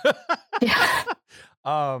 Yeah. Yeah.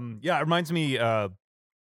 Yeah. It reminds me, and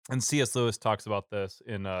C.S. Lewis talks about this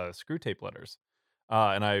in Screw Tape Letters.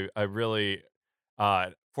 And I really,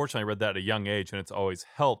 fortunately, I read that at a young age, and it's always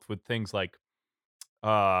helped with things like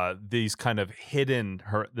this kind of hidden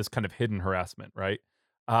harassment, right?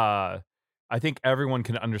 I think everyone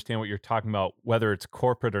can understand what you're talking about, whether it's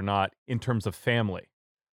corporate or not, in terms of family,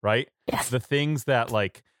 right? Yes. The things that,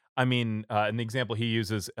 like, in the example he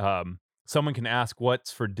uses, someone can ask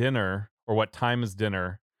what's for dinner or what time is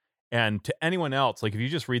dinner. And to anyone else, like, if you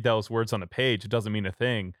just read those words on a page, it doesn't mean a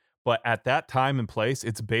thing. But at that time and place,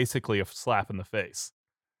 it's basically a slap in the face,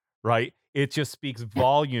 right? It just speaks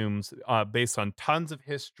volumes based on tons of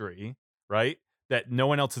history, right? That no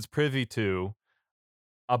one else is privy to,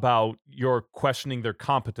 about your questioning their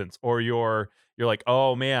competence, or you're like,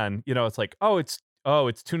 oh man, it's like,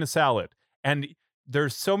 it's tuna salad. And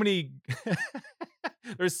there's so many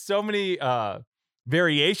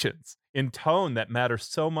variations in tone that matter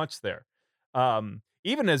so much there.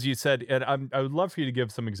 Even as you said, and I would love for you to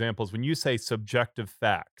give some examples when you say subjective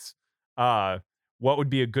facts. What would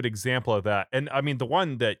be a good example of that? And the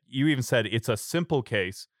one that you even said, it's a simple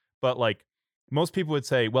case, but like most people would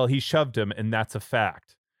say, well, he shoved him and that's a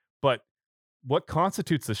fact. But what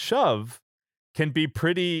constitutes a shove can be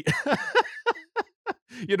pretty,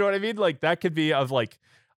 you know what I mean? Like that could be of like,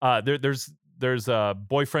 there's a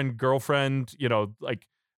boyfriend, girlfriend, like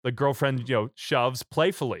the girlfriend, shoves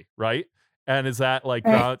playfully, right? And is that like,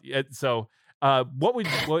 right.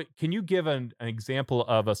 What can you give an example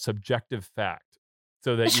of a subjective fact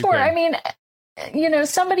so that Sure. you can...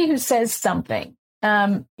 somebody who says something,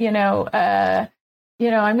 I'm going to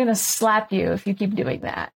slap you if you keep doing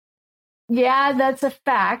that. Yeah, that's a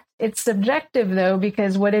fact. It's subjective though,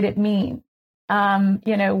 because what did it mean?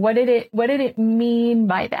 What did it mean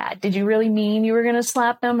by that? Did you really mean you were going to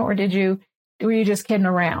slap them, or were you just kidding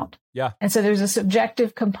around? Yeah. And so there's a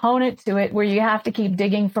subjective component to it where you have to keep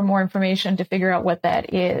digging for more information to figure out what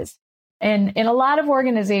that is. And in a lot of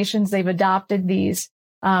organizations, they've adopted these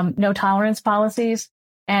no tolerance policies,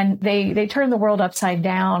 and they turn the world upside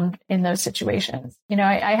down in those situations.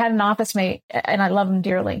 I had an office mate, and I love him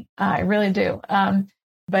dearly. I really do.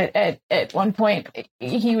 But at one point,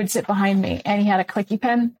 he would sit behind me, and he had a clicky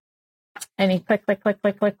pen, and he click, click, click,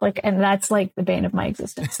 click, click, click. And that's like the bane of my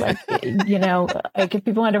existence. Like, like if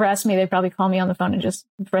people wanted to harass me, they'd probably call me on the phone and just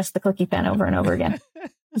press the clicky pen over and over again.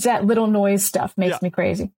 It's that little noise stuff makes me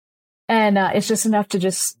crazy. And it's just enough to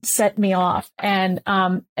just set me off. And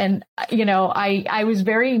I was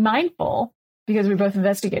very mindful, because we're both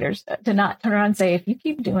investigators, to not turn around and say, if you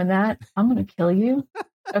keep doing that, I'm going to kill you.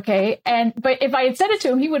 Okay. But if I had said it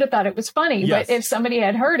to him, he would have thought it was funny. Yes. But if somebody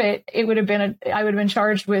had heard it, I would have been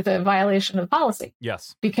charged with a violation of the policy.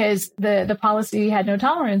 Yes. Because the policy had no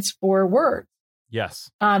tolerance for words.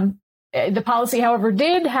 Yes. The policy, however,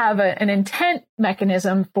 did have an intent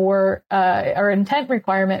mechanism or intent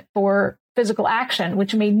requirement for physical action,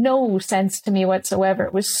 which made no sense to me whatsoever.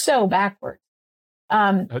 It was so backwards.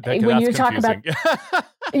 When you talk about,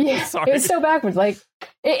 yeah, it was so backwards. Like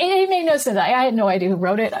it made no sense. I had no idea who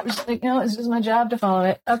wrote it. I was just like, no, it's just my job to follow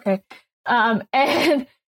it. Okay. And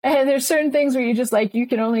there's certain things where you just like, you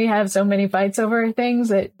can only have so many fights over things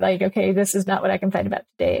that like, okay, this is not what I can fight about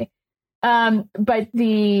today. But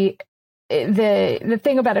the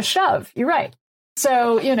thing about a shove, you're right.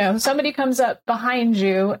 So, somebody comes up behind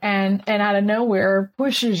you and out of nowhere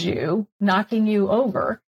pushes you, knocking you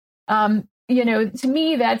over. To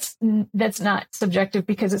me, that's not subjective,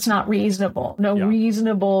 because it's not reasonable.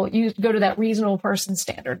 Reasonable. You go to that reasonable person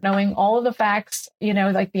standard, knowing all of the facts,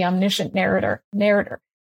 like the omniscient narrator.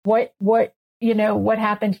 What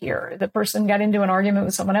happened here? The person got into an argument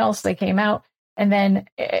with someone else. They came out, and then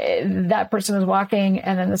that person was walking,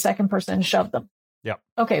 and then the second person shoved them. Yeah.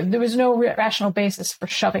 Okay. There was no rational basis for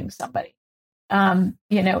shoving somebody, in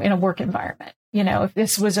a work environment. If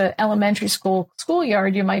this was an elementary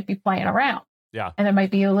schoolyard, you might be playing around. Yeah. And it might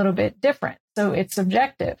be a little bit different. So it's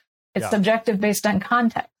subjective. It's subjective based on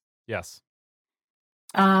context. Yes.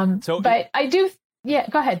 But I do. Yeah,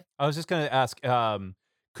 go ahead. I was just going to ask,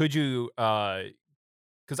 could you,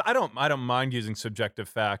 because I don't mind using subjective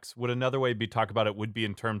facts. Would another way be talk about it would be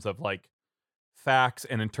in terms of like facts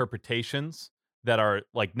and interpretations that are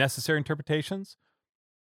like necessary interpretations?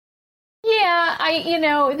 Yeah, I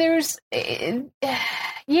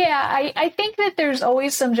think that there's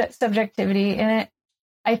always some subjectivity in it.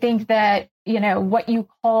 I think that, what you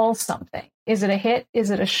call something, is it a hit?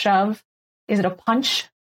 Is it a shove? Is it a punch?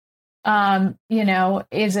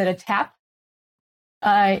 Is it a tap?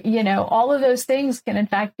 All of those things can in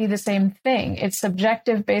fact be the same thing. It's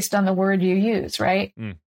subjective based on the word you use, right?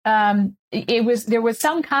 There was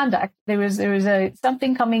some conduct. There was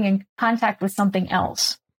something coming in contact with something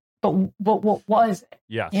else. But what was it?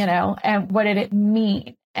 Yes. And what did it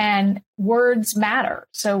mean? And words matter.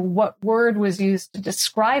 So what word was used to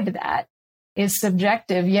describe that is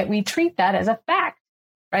subjective, yet we treat that as a fact,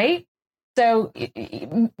 right? So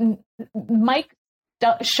Mike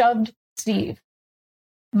shoved Steve.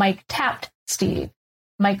 Mike tapped Steve.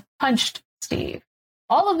 Mike punched Steve.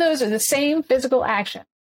 All of those are the same physical action.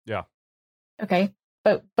 Yeah. Okay.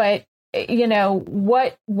 But what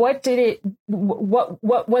did it,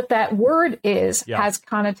 what that word is has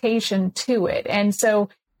connotation to it. And so,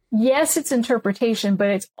 yes, it's interpretation, but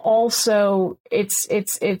it's also, it's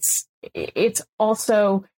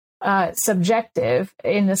also subjective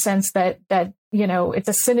in the sense that, it's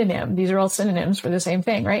a synonym. These are all synonyms for the same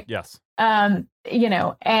thing, right? Yes. And then you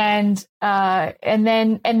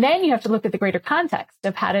have to look at the greater context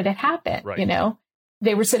of how did it happen? Right.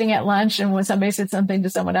 They were sitting at lunch, and when somebody said something to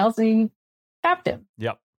someone else, he tapped him.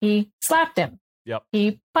 Yep. He slapped him. Yep.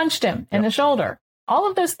 He punched him in the shoulder. All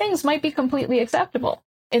of those things might be completely acceptable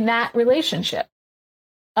in that relationship,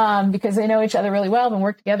 because they know each other really well and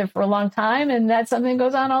work together for a long time, and that's something that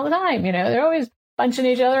goes on all the time. They're always punching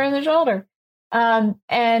each other in the shoulder. And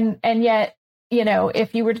yet,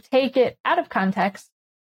 if you were to take it out of context,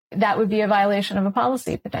 that would be a violation of a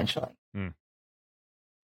policy potentially.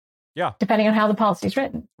 Yeah. Depending on how the policy is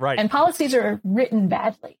written. Right. And policies are written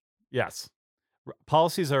badly. Yes.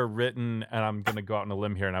 Policies are written, and I'm going to go out on a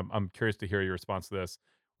limb here, and I'm curious to hear your response to this.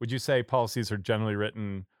 Would you say policies are generally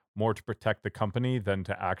written more to protect the company than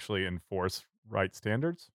to actually enforce right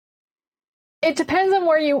standards? It depends on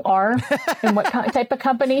where you are and what type of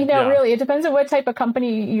company. No, really, it depends on what type of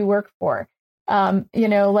company you work for.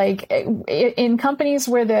 Like in companies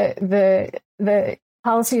where the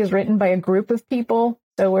policy is written by a group of people,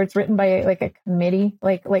 so where it's written by like a committee,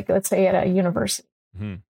 like let's say at a university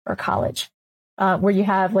or college, where you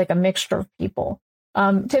have like a mixture of people.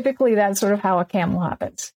 Typically, that's sort of how a camel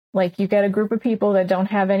happens. Like you get a group of people that don't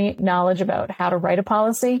have any knowledge about how to write a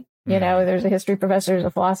policy. There's a history professor, there's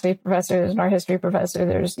a philosophy professor, there's an art history professor,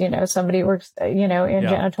 there's, somebody who works, in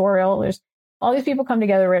janitorial. There's all these people come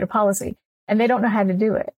together to write a policy, and they don't know how to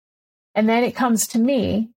do it. And then it comes to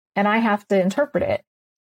me, and I have to interpret it.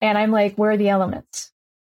 And I'm like, where are the elements?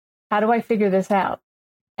 How do I figure this out?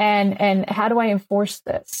 And how do I enforce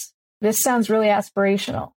this? This sounds really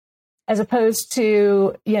aspirational, as opposed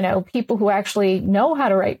to, people who actually know how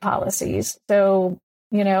to write policies. So,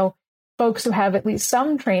 folks who have at least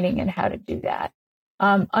some training in how to do that,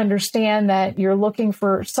 understand that you're looking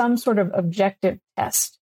for some sort of objective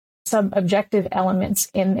test, some objective elements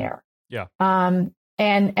in there. Yeah. And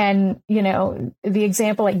the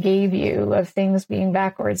example I gave you of things being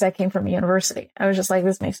backwards, that came from a university. I was just like,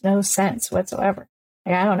 this makes no sense whatsoever.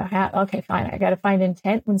 Like, I don't know how. Okay, fine. I got to find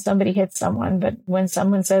intent when somebody hits someone, but when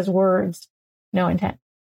someone says words, no intent.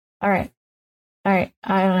 All right. I don't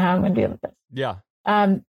know how I'm going to deal with this. Yeah.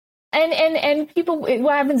 And people,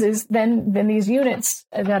 what happens is then these units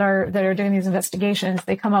that are doing these investigations,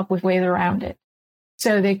 they come up with ways around it.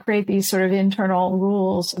 So they create these sort of internal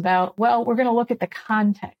rules about, well, we're going to look at the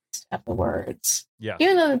context of the words. Yes.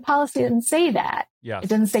 Even though the policy didn't say that. Yes. It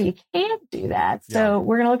doesn't say you can't do that. So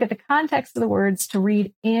we're going to look at the context of the words to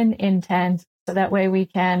read in intent. So that way we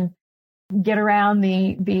can get around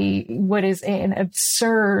the what is an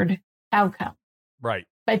absurd outcome. Right.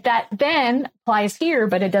 But that then applies here,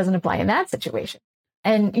 but it doesn't apply in that situation.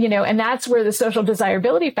 And, and that's where the social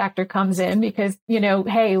desirability factor comes in because,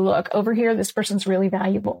 hey, look, over here, this person's really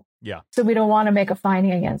valuable. Yeah. So we don't want to make a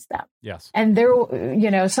finding against them. Yes. And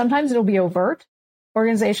there, sometimes it'll be overt.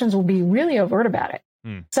 Organizations will be really overt about it.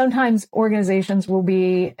 Sometimes organizations will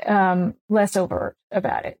be less overt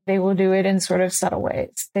about it. They will do it in sort of subtle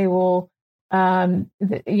ways. They will, they'll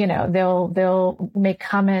make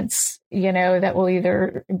comments, that will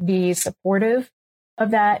either be supportive of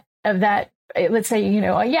that. Let's say,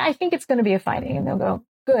 I think it's going to be a finding, and they'll go,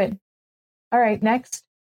 good. All right, next.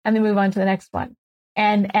 And then move on to the next one.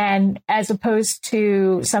 And as opposed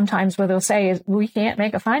to sometimes what they'll say is, we can't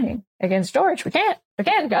make a finding against George. We can't,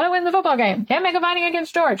 gotta win the football game. Can't make a finding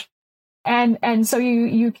against George. And so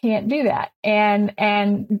you can't do that.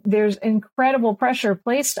 And there's incredible pressure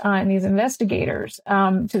placed on these investigators,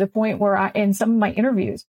 to the point where in some of my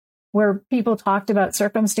interviews, where people talked about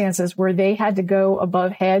circumstances where they had to go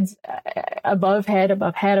above head,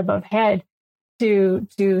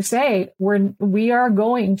 to say, we are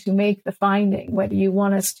going to make the finding, whether you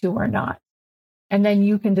want us to or not. And then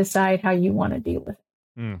you can decide how you want to deal with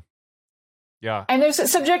it. Mm. Yeah. And there's a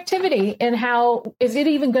subjectivity in how, is it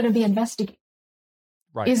even going to be investigated?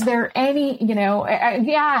 Right. Is there any,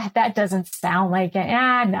 that doesn't sound like it.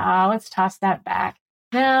 No, let's toss that back.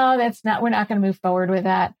 No, we're not going to move forward with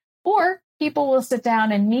that. Or people will sit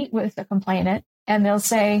down and meet with the complainant and they'll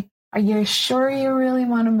say, are you sure you really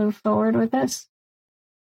want to move forward with this?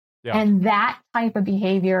 Yeah. And that type of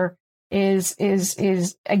behavior is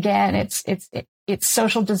again, it's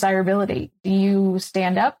social desirability. Do you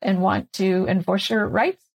stand up and want to enforce your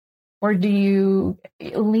rights? Or do you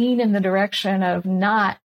lean in the direction of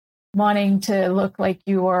not wanting to look like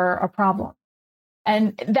you're a problem?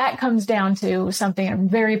 And that comes down to something I'm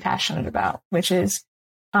very passionate about, which is,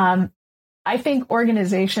 I think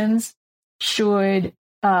organizations should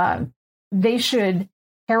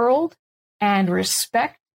herald and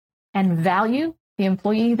respect and value the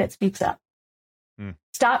employee that speaks up.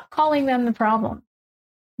 Stop calling them the problem.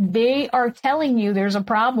 They are telling you there's a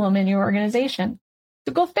problem in your organization.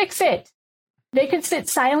 So go fix it. They could sit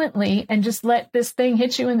silently and just let this thing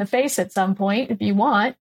hit you in the face at some point if you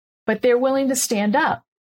want, but they're willing to stand up.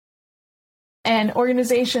 And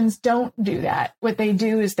organizations don't do that. What they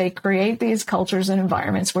do is they create these cultures and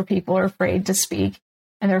environments where people are afraid to speak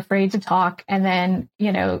and they're afraid to talk. And then,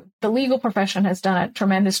 the legal profession has done a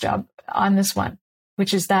tremendous job on this one,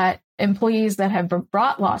 which is that employees that have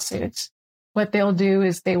brought lawsuits, what they'll do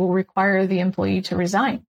is they will require the employee to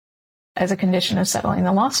resign as a condition of settling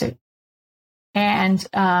the lawsuit. And so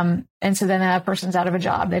then that person's out of a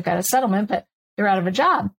job. They've got a settlement, but they're out of a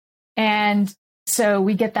job. And so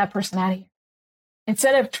we get that person out of here.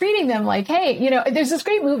 Instead of treating them like, hey, there's this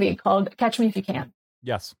great movie called Catch Me If You Can.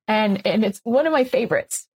 Yes. And it's one of my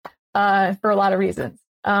favorites for a lot of reasons.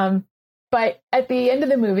 But at the end of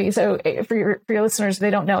the movie, so for your listeners,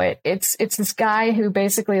 they don't know it. It's this guy who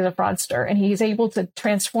basically is a fraudster, and he's able to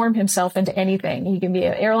transform himself into anything. He can be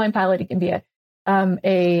an airline pilot. He can be a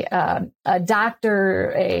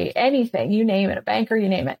doctor, anything, you name it, a banker, you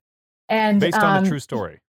name it. And based on a true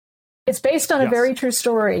story. It's based on a very true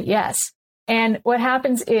story. Yes. And what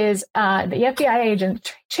happens is the FBI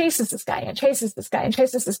agent chases this guy and chases this guy and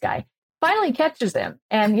chases this guy, finally catches him.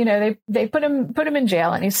 And, they put him in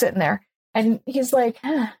jail, and he's sitting there, and he's like,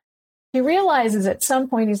 he realizes at some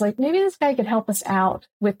point, he's like, maybe this guy could help us out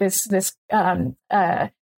with this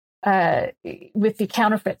with the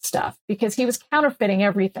counterfeit stuff, because he was counterfeiting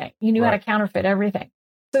everything. He knew how to counterfeit everything.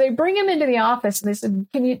 So they bring him into the office and they said,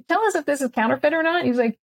 can you tell us if this is counterfeit or not? And he's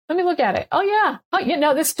like, let me look at it. Oh, yeah.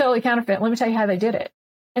 No, this is totally counterfeit. Let me tell you how they did it.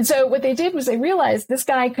 And so what they did was they realized this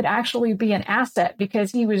guy could actually be an asset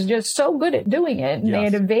because he was just so good at doing it. And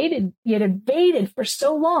he had evaded for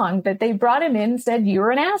so long that they brought him in and said,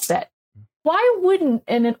 you're an asset. Why wouldn't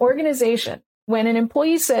in an organization, when an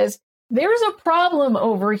employee says, there's a problem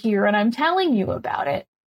over here and I'm telling you about it,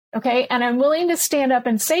 okay, and I'm willing to stand up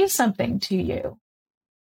and say something to you,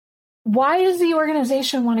 why does the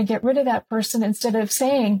organization want to get rid of that person instead of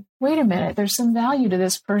saying, wait a minute, there's some value to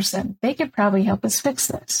this person. They could probably help us fix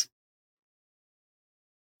this.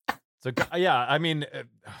 So, yeah, I mean,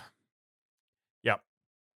 yeah.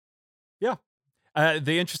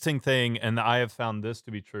 The interesting thing, and I have found this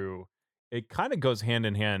to be true, it kind of goes hand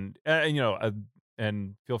in hand,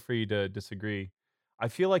 and feel free to disagree. I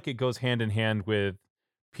feel like it goes hand in hand with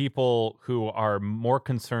people who are more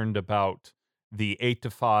concerned about the 8 to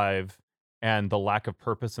 5 and the lack of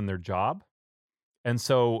purpose in their job. And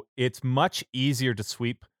so it's much easier to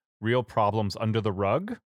sweep real problems under the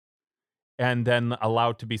rug and then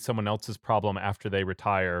allow it to be someone else's problem after they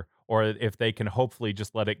retire, or if they can hopefully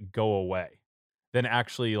just let it go away, than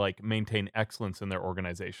actually maintain excellence in their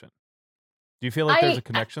organization. Do you feel like there's a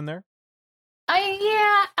connection there?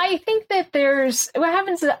 I think that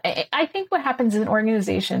what happens in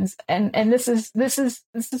organizations, and this is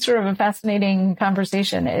sort of a fascinating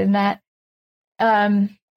conversation, in that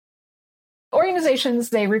organizations,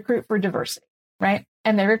 they recruit for diversity, right?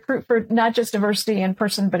 And they recruit for not just diversity in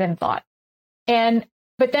person, but in thought.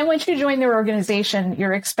 But then once you join their organization,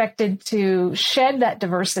 you're expected to shed that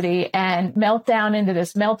diversity and melt down into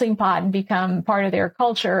this melting pot and become part of their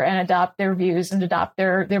culture and adopt their views and adopt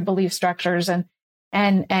their belief structures. And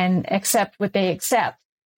and accept what they accept.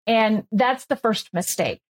 And that's the first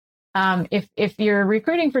mistake. If you're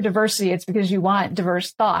recruiting for diversity, it's because you want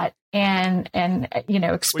diverse thought and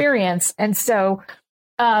experience. And so,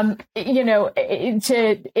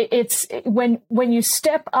 it's when you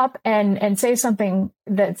step up and say something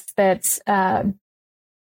that's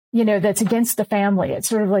against the family, it's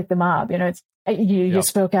sort of like the mob, you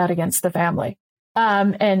spoke out against the family.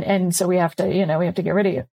 And so we have to get rid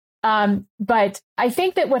of you. But I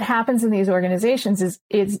think that what happens in these organizations is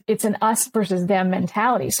it's an us versus them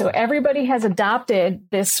mentality. So everybody has adopted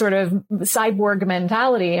this sort of cyborg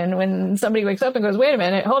mentality. And when somebody wakes up and goes, wait a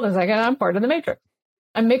minute, hold on a second, I'm part of the Matrix.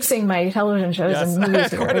 I'm mixing my television shows and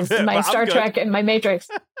movies here, my Star Trek and my Matrix.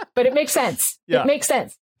 But it makes sense. Yeah. It makes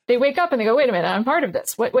sense. They wake up and they go, wait a minute, I'm part of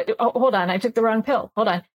this. What, hold on, I took the wrong pill. Hold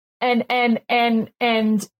on. And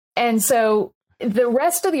so the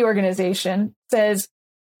rest of the organization says,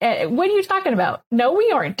 what are you talking about? No,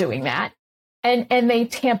 we aren't doing that. And they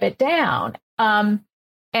tamp it down.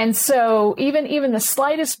 And so even the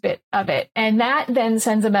slightest bit of it, and that then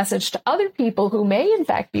sends a message to other people who may in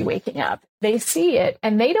fact be waking up. They see it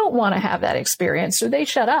and they don't want to have that experience, so they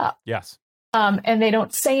shut up. Yes. And they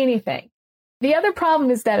don't say anything. The other problem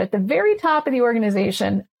is that at the very top of the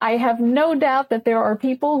organization, I have no doubt that there are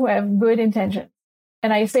people who have good intentions.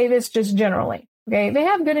 And I say this just generally. Okay. They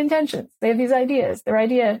have good intentions. They have these ideas. They're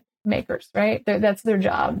idea makers, right? That's their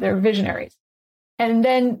job. They're visionaries. And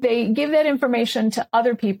then they give that information to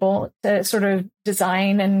other people to sort of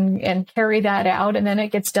design and carry that out. And then it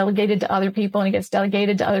gets delegated to other people and it gets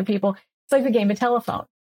delegated to other people. It's like the game of telephone.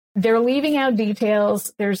 They're leaving out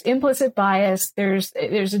details. There's implicit bias. There's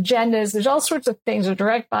agendas. There's all sorts of things, a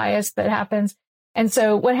direct bias that happens. And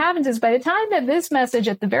so what happens is by the time that this message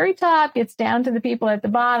at the very top gets down to the people at the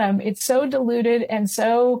bottom, it's so diluted and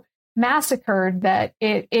so massacred that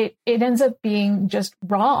it ends up being just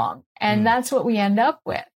wrong. And that's what we end up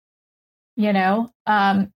with, and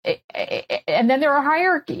then there are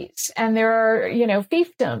hierarchies and there are,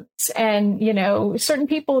 fiefdoms and, certain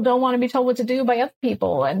people don't want to be told what to do by other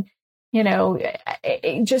people. And,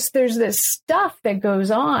 there's this stuff that goes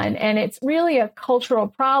on and it's really a cultural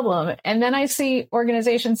problem. And then I see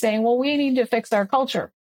organizations saying, well, we need to fix our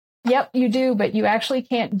culture. Yep, you do, but you actually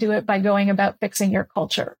can't do it by going about fixing your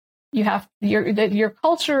culture. Your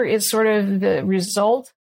culture is sort of the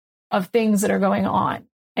result of things that are going on,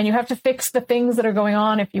 and you have to fix the things that are going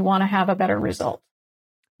on if you want to have a better result.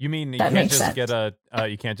 You mean you can't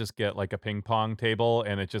just get like a ping pong table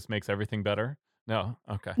and it just makes everything better? No.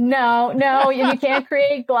 Okay. No, you can't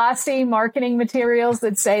create glossy marketing materials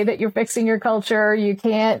that say that you're fixing your culture. You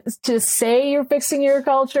can't just say you're fixing your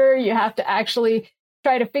culture. You have to actually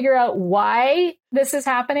try to figure out why this is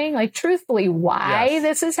happening, like truthfully, why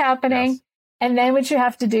this is happening. Yes. And then what you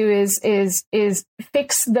have to do is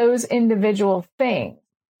fix those individual things.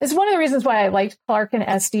 It's one of the reasons why I liked Clark and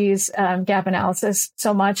Estes gap analysis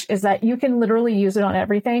so much is that you can literally use it on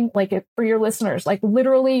everything. Like for your listeners, like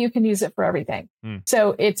literally you can use it for everything.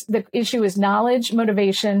 So the issue is knowledge,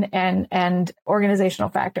 motivation, and organizational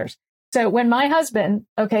factors. So when my husband,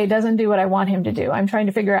 doesn't do what I want him to do, I'm trying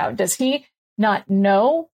to figure out, does he not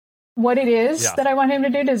know what it is that I want him to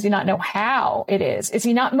do? Does he not know how it is? Is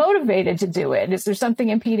he not motivated to do it? Is there something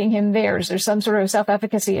impeding him there? Is there some sort of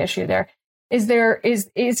self-efficacy issue there? Is there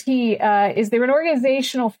an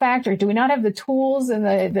organizational factor? Do we not have the tools and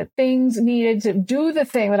the things needed to do the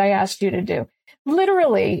thing that I asked you to do?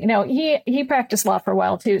 Literally, he practiced law for a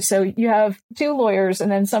while too. So you have two lawyers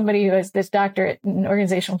and then somebody who has this doctorate in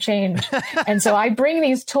organizational change. And so I bring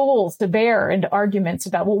these tools to bear into arguments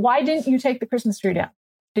about, well, why didn't you take the Christmas tree down?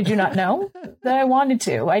 Did you not know that I wanted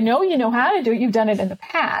to? I know you know how to do it. You've done it in the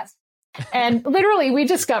past. And literally, we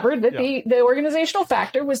discovered that the organizational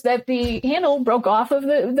factor was that the handle broke off of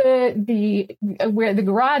the where the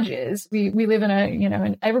garage is. We live in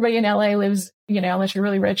and everybody in LA lives, unless you're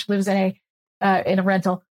really rich, lives in a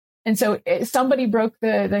rental. And so somebody broke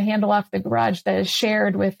the handle off the garage that is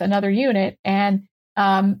shared with another unit. And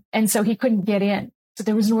so he couldn't get in. So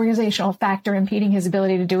there was an organizational factor impeding his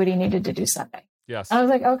ability to do what he needed to do Sunday. Yes. I was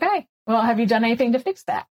like, okay, well, have you done anything to fix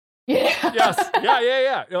that? Yeah. Yes.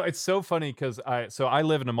 Yeah. It's so funny because I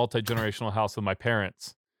live in a multi-generational house with my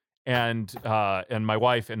parents and my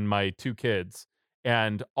wife and my two kids,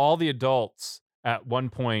 and all the adults at one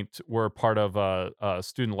point were part of a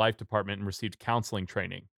student life department and received counseling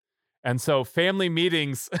training. And so family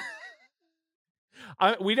meetings,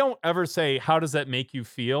 we don't ever say, how does that make you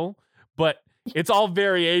feel? But it's all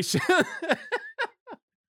variation.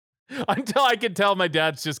 Until I can tell my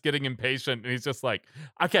dad's just getting impatient and he's just like,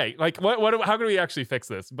 okay, like what how can we actually fix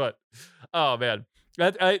this? But oh man.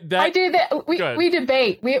 I do that. We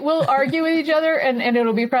debate. We'll argue with each other, and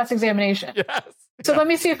it'll be cross-examination. Yes. So let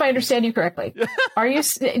me see if I understand you correctly. Are you?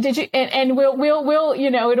 Did you? And we'll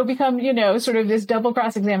it'll become sort of this double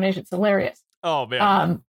cross-examination. It's hilarious. Oh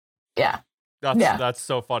man. Yeah. That's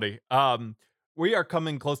so funny. We are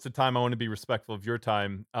coming close to time. I want to be respectful of your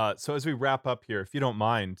time. So as we wrap up here, if you don't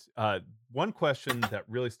mind, one question that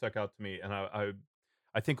really stuck out to me, and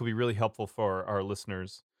I think will be really helpful for our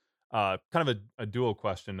listeners, kind of a dual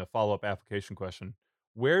question, a follow-up application question.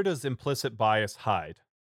 Where does implicit bias hide?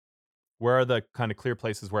 Where are the kind of clear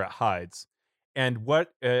places where it hides? And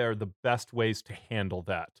what are the best ways to handle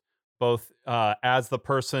that, both as the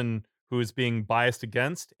person who is being biased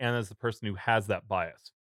against and as the person who has that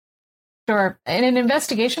bias? Sure. In an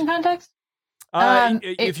investigation context?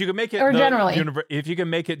 If you can make it, or generally, if you can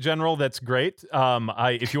make it general, that's great.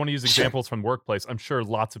 If you want to use examples from the workplace, I'm sure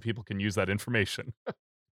lots of people can use that information.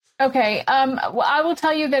 Okay. Well, I will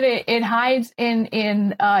tell you that it hides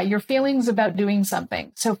in your feelings about doing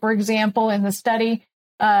something. So, for example, in the study,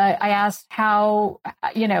 I asked how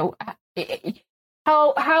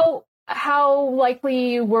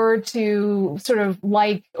likely you were to sort of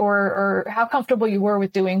like or how comfortable you were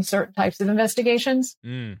with doing certain types of investigations.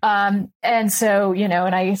 And so,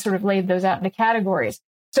 and I sort of laid those out into categories.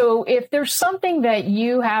 So if there's something that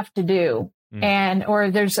you have to do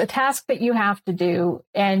or there's a task that you have to do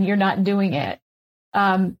and you're not doing it,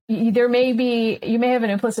 you may have an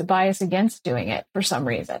implicit bias against doing it for some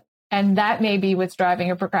reason. And that may be what's driving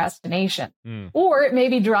your procrastination, or it may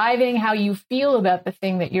be driving how you feel about the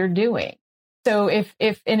thing that you're doing. So if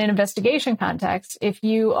in an investigation context, if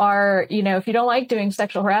you are, if you don't like doing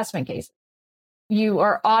sexual harassment cases, you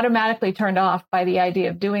are automatically turned off by the idea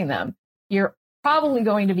of doing them. You're probably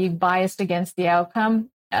going to be biased against the outcome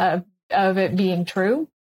of it being true.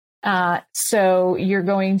 So you're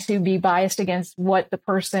going to be biased against what the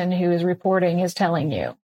person who is reporting is telling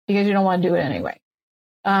you because you don't want to do it anyway.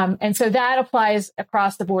 And so that applies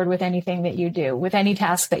across the board with anything that you do, with any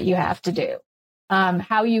task that you have to do.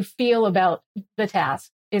 How you feel about the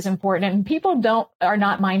task is important, and people are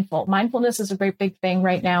not mindful. Mindfulness is a great big thing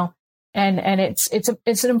right now, and it's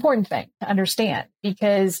an important thing to understand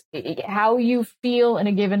because how you feel in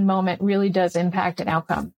a given moment really does impact an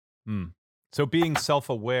outcome. So being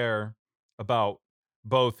self-aware about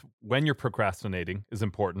both when you're procrastinating is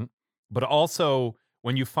important, but also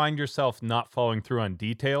when you find yourself not following through on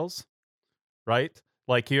details, right?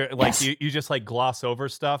 Like you just like gloss over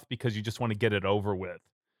stuff because you just want to get it over with.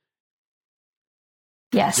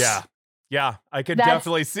 Yes. Yeah. I could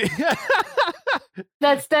definitely see.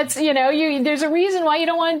 That's there's a reason why you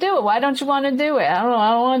don't want to do it. Why don't you want to do it? I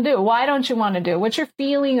don't want to do it. Why don't you want to do it? What's your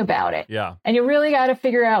feeling about it? Yeah. And you really got to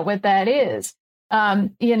figure out what that is.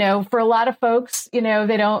 For a lot of folks,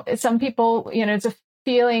 some people, it's a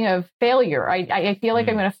feeling of failure. I feel like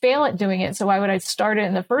I'm going to fail at doing it. So why would I start it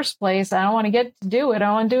in the first place? I don't want to get to do it. I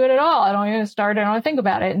don't want to do it at all. I don't even start it. I don't want to think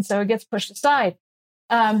about it. And so it gets pushed aside.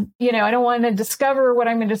 I don't want to discover what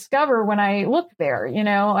I'm going to discover when I look there.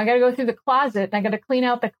 I got to go through the closet and I got to clean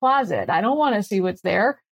out the closet. I don't want to see what's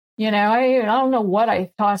there. I don't know what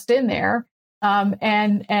I tossed in there.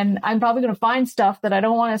 And I'm probably going to find stuff that I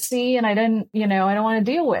don't want to see and I don't want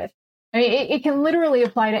to deal with. I mean, it can literally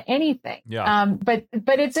apply to anything. Yeah. But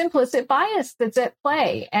it's implicit bias that's at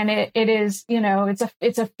play. And it is,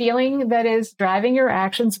 it's a feeling that is driving your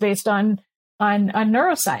actions based on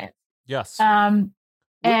neuroscience. Yes.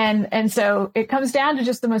 And so it comes down to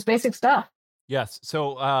just the most basic stuff. Yes.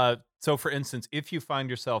 So for instance, if you find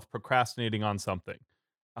yourself procrastinating on something,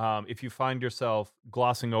 if you find yourself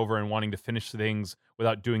glossing over and wanting to finish things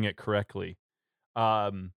without doing it correctly,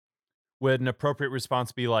 would an appropriate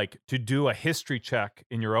response be like to do a history check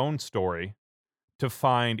in your own story to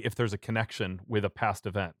find if there's a connection with a past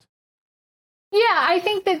event? Yeah, I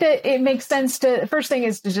think that it makes sense to, first thing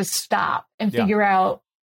is to just stop and figure out,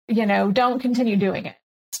 don't continue doing it.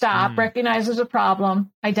 Stop, recognize there's a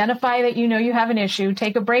problem, identify that you have an issue,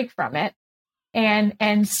 take a break from it,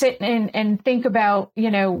 and sit and think about,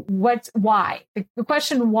 why. The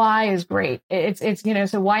question why is great. It's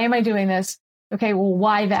so why am I doing this? Okay, well,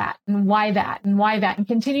 why that? And why that? And why that? And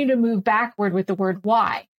continue to move backward with the word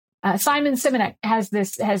why. Simon Sinek has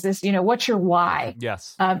this, what's your why?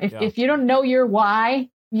 Yes. If you don't know your why,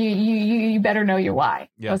 you better know your why.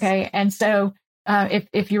 Yes. Okay. And so,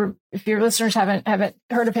 if your listeners haven't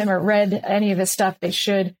heard of him or read any of his stuff, they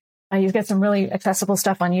should. He's got some really accessible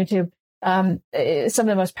stuff on YouTube. Some of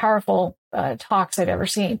the most powerful talks I've ever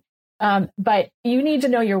seen. But you need to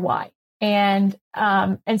know your why. And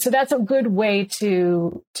so that's a good way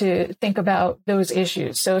to think about those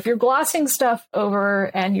issues. So if you're glossing stuff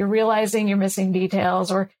over and you're realizing you're missing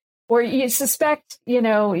details, or you suspect,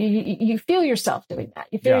 you feel yourself doing that,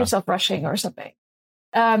 you feel yourself rushing or something,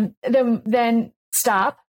 then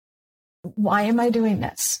stop. Why am I doing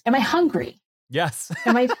this? Am I hungry? Yes.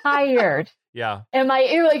 Am I tired? Yeah. Am I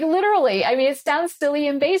literally? I mean, it sounds silly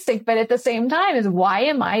and basic, but at the same time, is why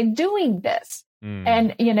am I doing this?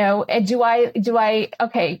 And, do I,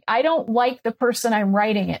 okay, I don't like the person I'm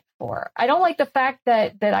writing it for. I don't like the fact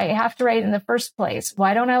that I have to write in the first place.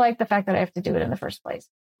 Why don't I like the fact that I have to do it in the first place?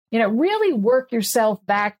 Really work yourself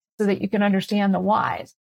back so that you can understand the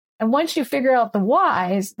whys. And once you figure out the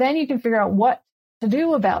whys, then you can figure out what to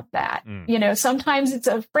do about that. Sometimes it's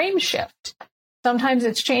a frame shift. Sometimes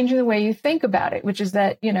it's changing the way you think about it, which is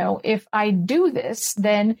that, if I do this,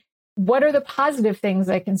 then what are the positive things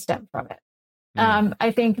that can stem from it?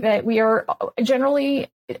 I think that we are generally,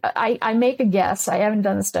 I make a guess, I haven't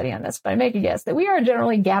done a study on this, but I make a guess that we are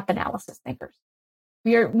generally gap analysis thinkers.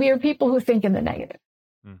 We are people who think in the negative.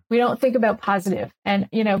 We don't think about positive. And,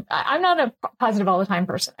 I'm not a positive all the time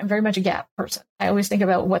person. I'm very much a gap person. I always think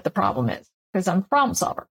about what the problem is because I'm a problem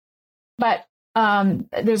solver. But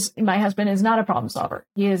my husband is not a problem solver.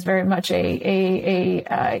 He is very much a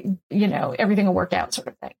everything will work out sort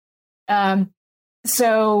of thing.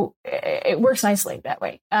 So it works nicely that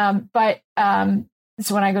way.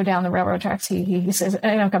 So when I go down the railroad tracks, he says,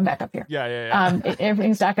 "I don't come back up here." Yeah.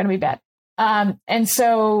 Everything's not going to be bad.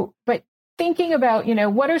 But thinking about,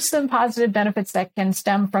 what are some positive benefits that can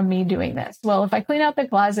stem from me doing this? Well, if I clean out the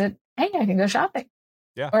closet, hey, I can go shopping.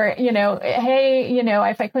 Yeah. Or, hey,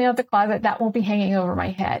 if I clean out the closet, that won't be hanging over my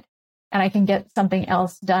head and I can get something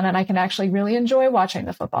else done. And I can actually really enjoy watching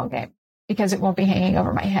the football game because it won't be hanging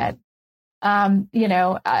over my head.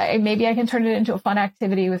 Maybe I can turn it into a fun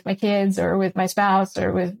activity with my kids or with my spouse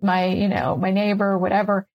or with my, my neighbor or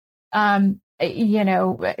whatever.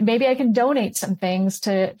 Maybe I can donate some things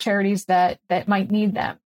to charities that might need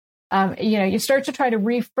them. You start to try to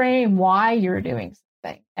reframe why you're doing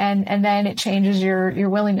something and then it changes your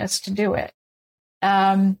willingness to do it.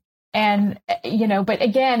 But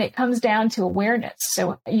again, it comes down to awareness.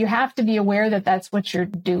 So you have to be aware that that's what you're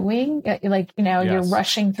doing. You're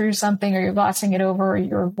rushing through something or you're glossing it over or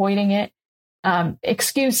you're avoiding it.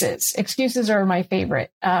 Excuses are my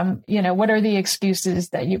favorite. What are the excuses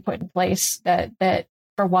that you put in place that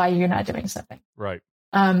for why you're not doing something? Right.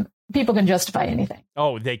 People can justify anything.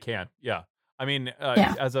 Oh, they can. Yeah. I mean,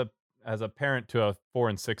 as a parent to a 4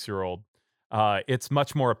 and 6 year old, it's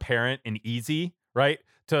much more apparent and easy, right?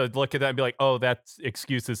 To look at that and be like, oh, that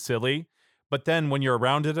excuse is silly. But then when you're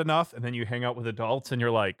around it enough and then you hang out with adults and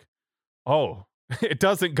you're like, oh, it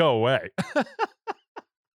doesn't go away.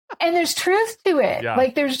 And there's truth to it.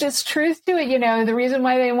 Yeah. There's just truth to it. The reason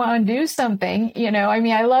why they want to do something,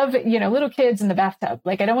 I love, little kids in the bathtub.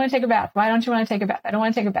 I don't want to take a bath. Why don't you want to take a bath? I don't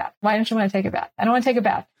want to take a bath. Why don't you want to take a bath? I don't want to take a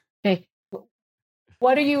bath. Okay.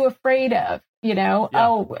 What are you afraid of?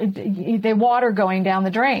 Oh, the water going down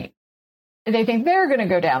the drain. They think they're going to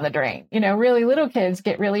go down the drain. Really little kids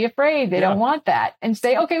get really afraid. They don't want that and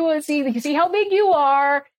say, okay, well, see how big you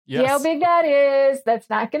are. Yes. See how big that is. That's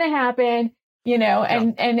not going to happen.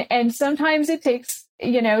 And sometimes it takes,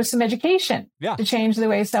 some education to change the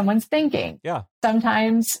way someone's thinking. Yeah.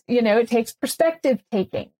 Sometimes, it takes perspective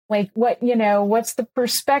taking, what's the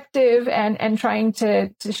perspective and trying to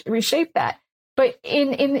reshape that. But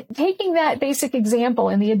in taking that basic example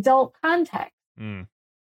in the adult context,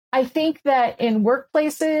 I think that in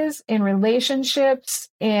workplaces, in relationships,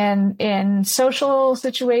 in social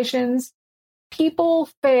situations, people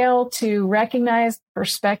fail to recognize the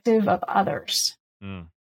perspective of others.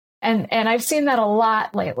 And I've seen that a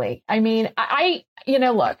lot lately. I mean,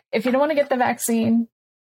 look, if you don't want to get the vaccine,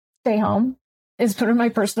 stay home is sort of my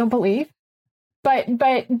personal belief. But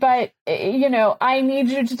I need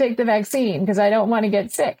you to take the vaccine because I don't want to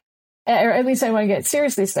get sick, or at least I want to get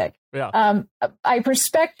seriously sick. Yeah. I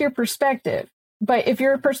respect your perspective, but if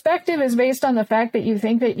your perspective is based on the fact that you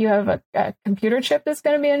think that you have a computer chip that's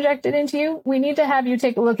going to be injected into you, we need to have you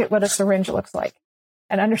take a look at what a syringe looks like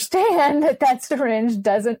and understand that syringe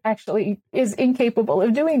is incapable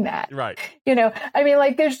of doing that. Right.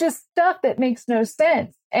 There's just stuff that makes no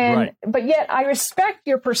sense. But yet I respect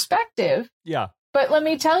your perspective. Yeah. But let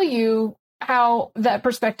me tell you how that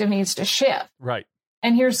perspective needs to shift. Right.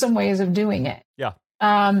 And here's some ways of doing it. Yeah.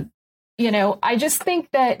 I just think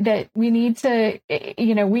that we need to,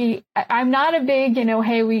 I'm not a big,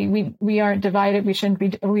 hey, we aren't divided. We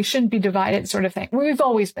shouldn't be divided sort of thing. We've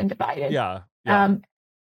always been divided. Yeah.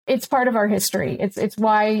 it's part of our history. It's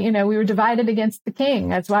why, you know, we were divided against the king.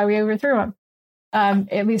 That's why we overthrew him.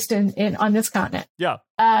 At least in on this continent. Yeah.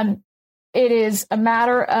 It is a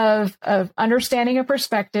matter of understanding a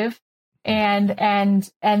perspective and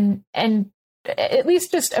at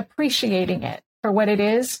least just appreciating it for what it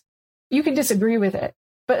is. You can disagree with it,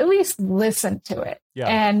 but at least listen to it. Yeah.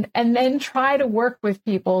 And then try to work with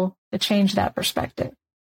people to change that perspective.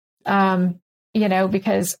 You know,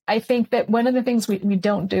 because I think that one of the things we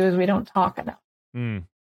don't do is we don't talk enough. And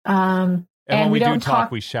when we do talk,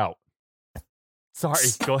 we shout. Sorry,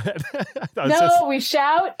 go ahead. We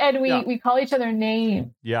shout and we call each other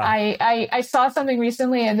names. Yeah. I saw something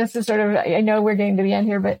recently, and this is sort of, I know we're getting to the end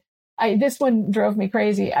here, but this one drove me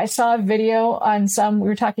crazy. I saw a video on we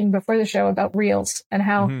were talking before the show about reels and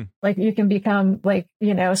how like you can become like,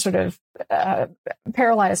 you know, sort of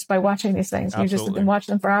paralyzed by watching these things. Absolutely. You just can watch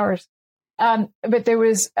them for hours. But there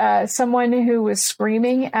was someone who was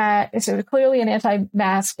screaming so clearly an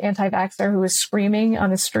anti-mask, anti-vaxxer who was screaming on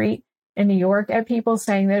the street in New York at people,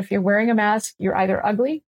 saying that if you're wearing a mask, you're either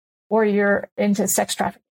ugly or you're into sex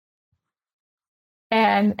trafficking.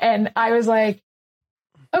 And I was like,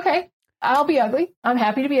 okay, I'll be ugly. I'm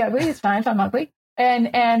happy to be ugly. It's fine if I'm ugly.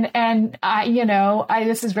 And I, you know,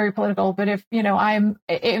 this is very political, but if, you know,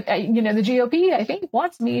 you know, the GOP, I think,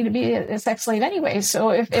 wants me to be a sex slave anyway. So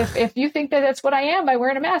if you think that that's what I am by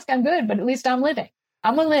wearing a mask, I'm good, but at least I'm living.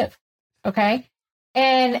 I'm going to live. Okay.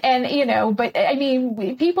 And, you know, but I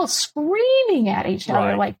mean, people screaming at each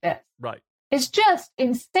other like this. Right. It's just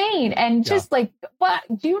insane. And just like, what?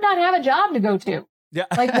 Do you not have a job to go to? Yeah.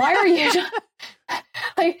 Like, why are you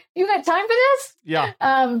like, you got time for this?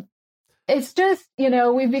 Yeah. It's just, you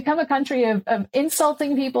know, we've become a country of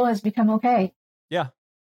insulting people has become okay. Yeah.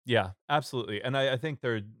 Yeah, absolutely. And I think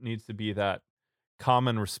there needs to be that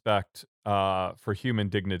common respect for human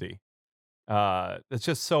dignity. It's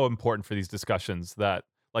just so important for these discussions that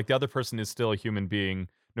like the other person is still a human being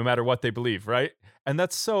no matter what they believe, right? And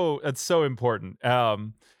that's so important.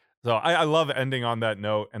 So I love ending on that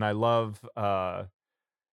note, and I love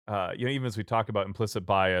you know, even as we talk about implicit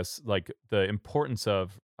bias, like the importance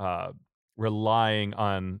of relying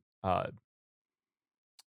on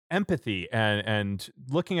empathy and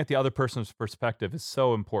looking at the other person's perspective is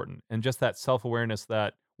so important, and just that self-awareness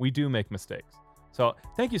that we do make mistakes. So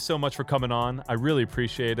thank you so much for coming on. I really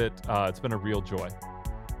appreciate it. It's been a real joy.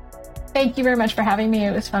 Thank you very much for having me.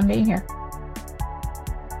 It was fun being here.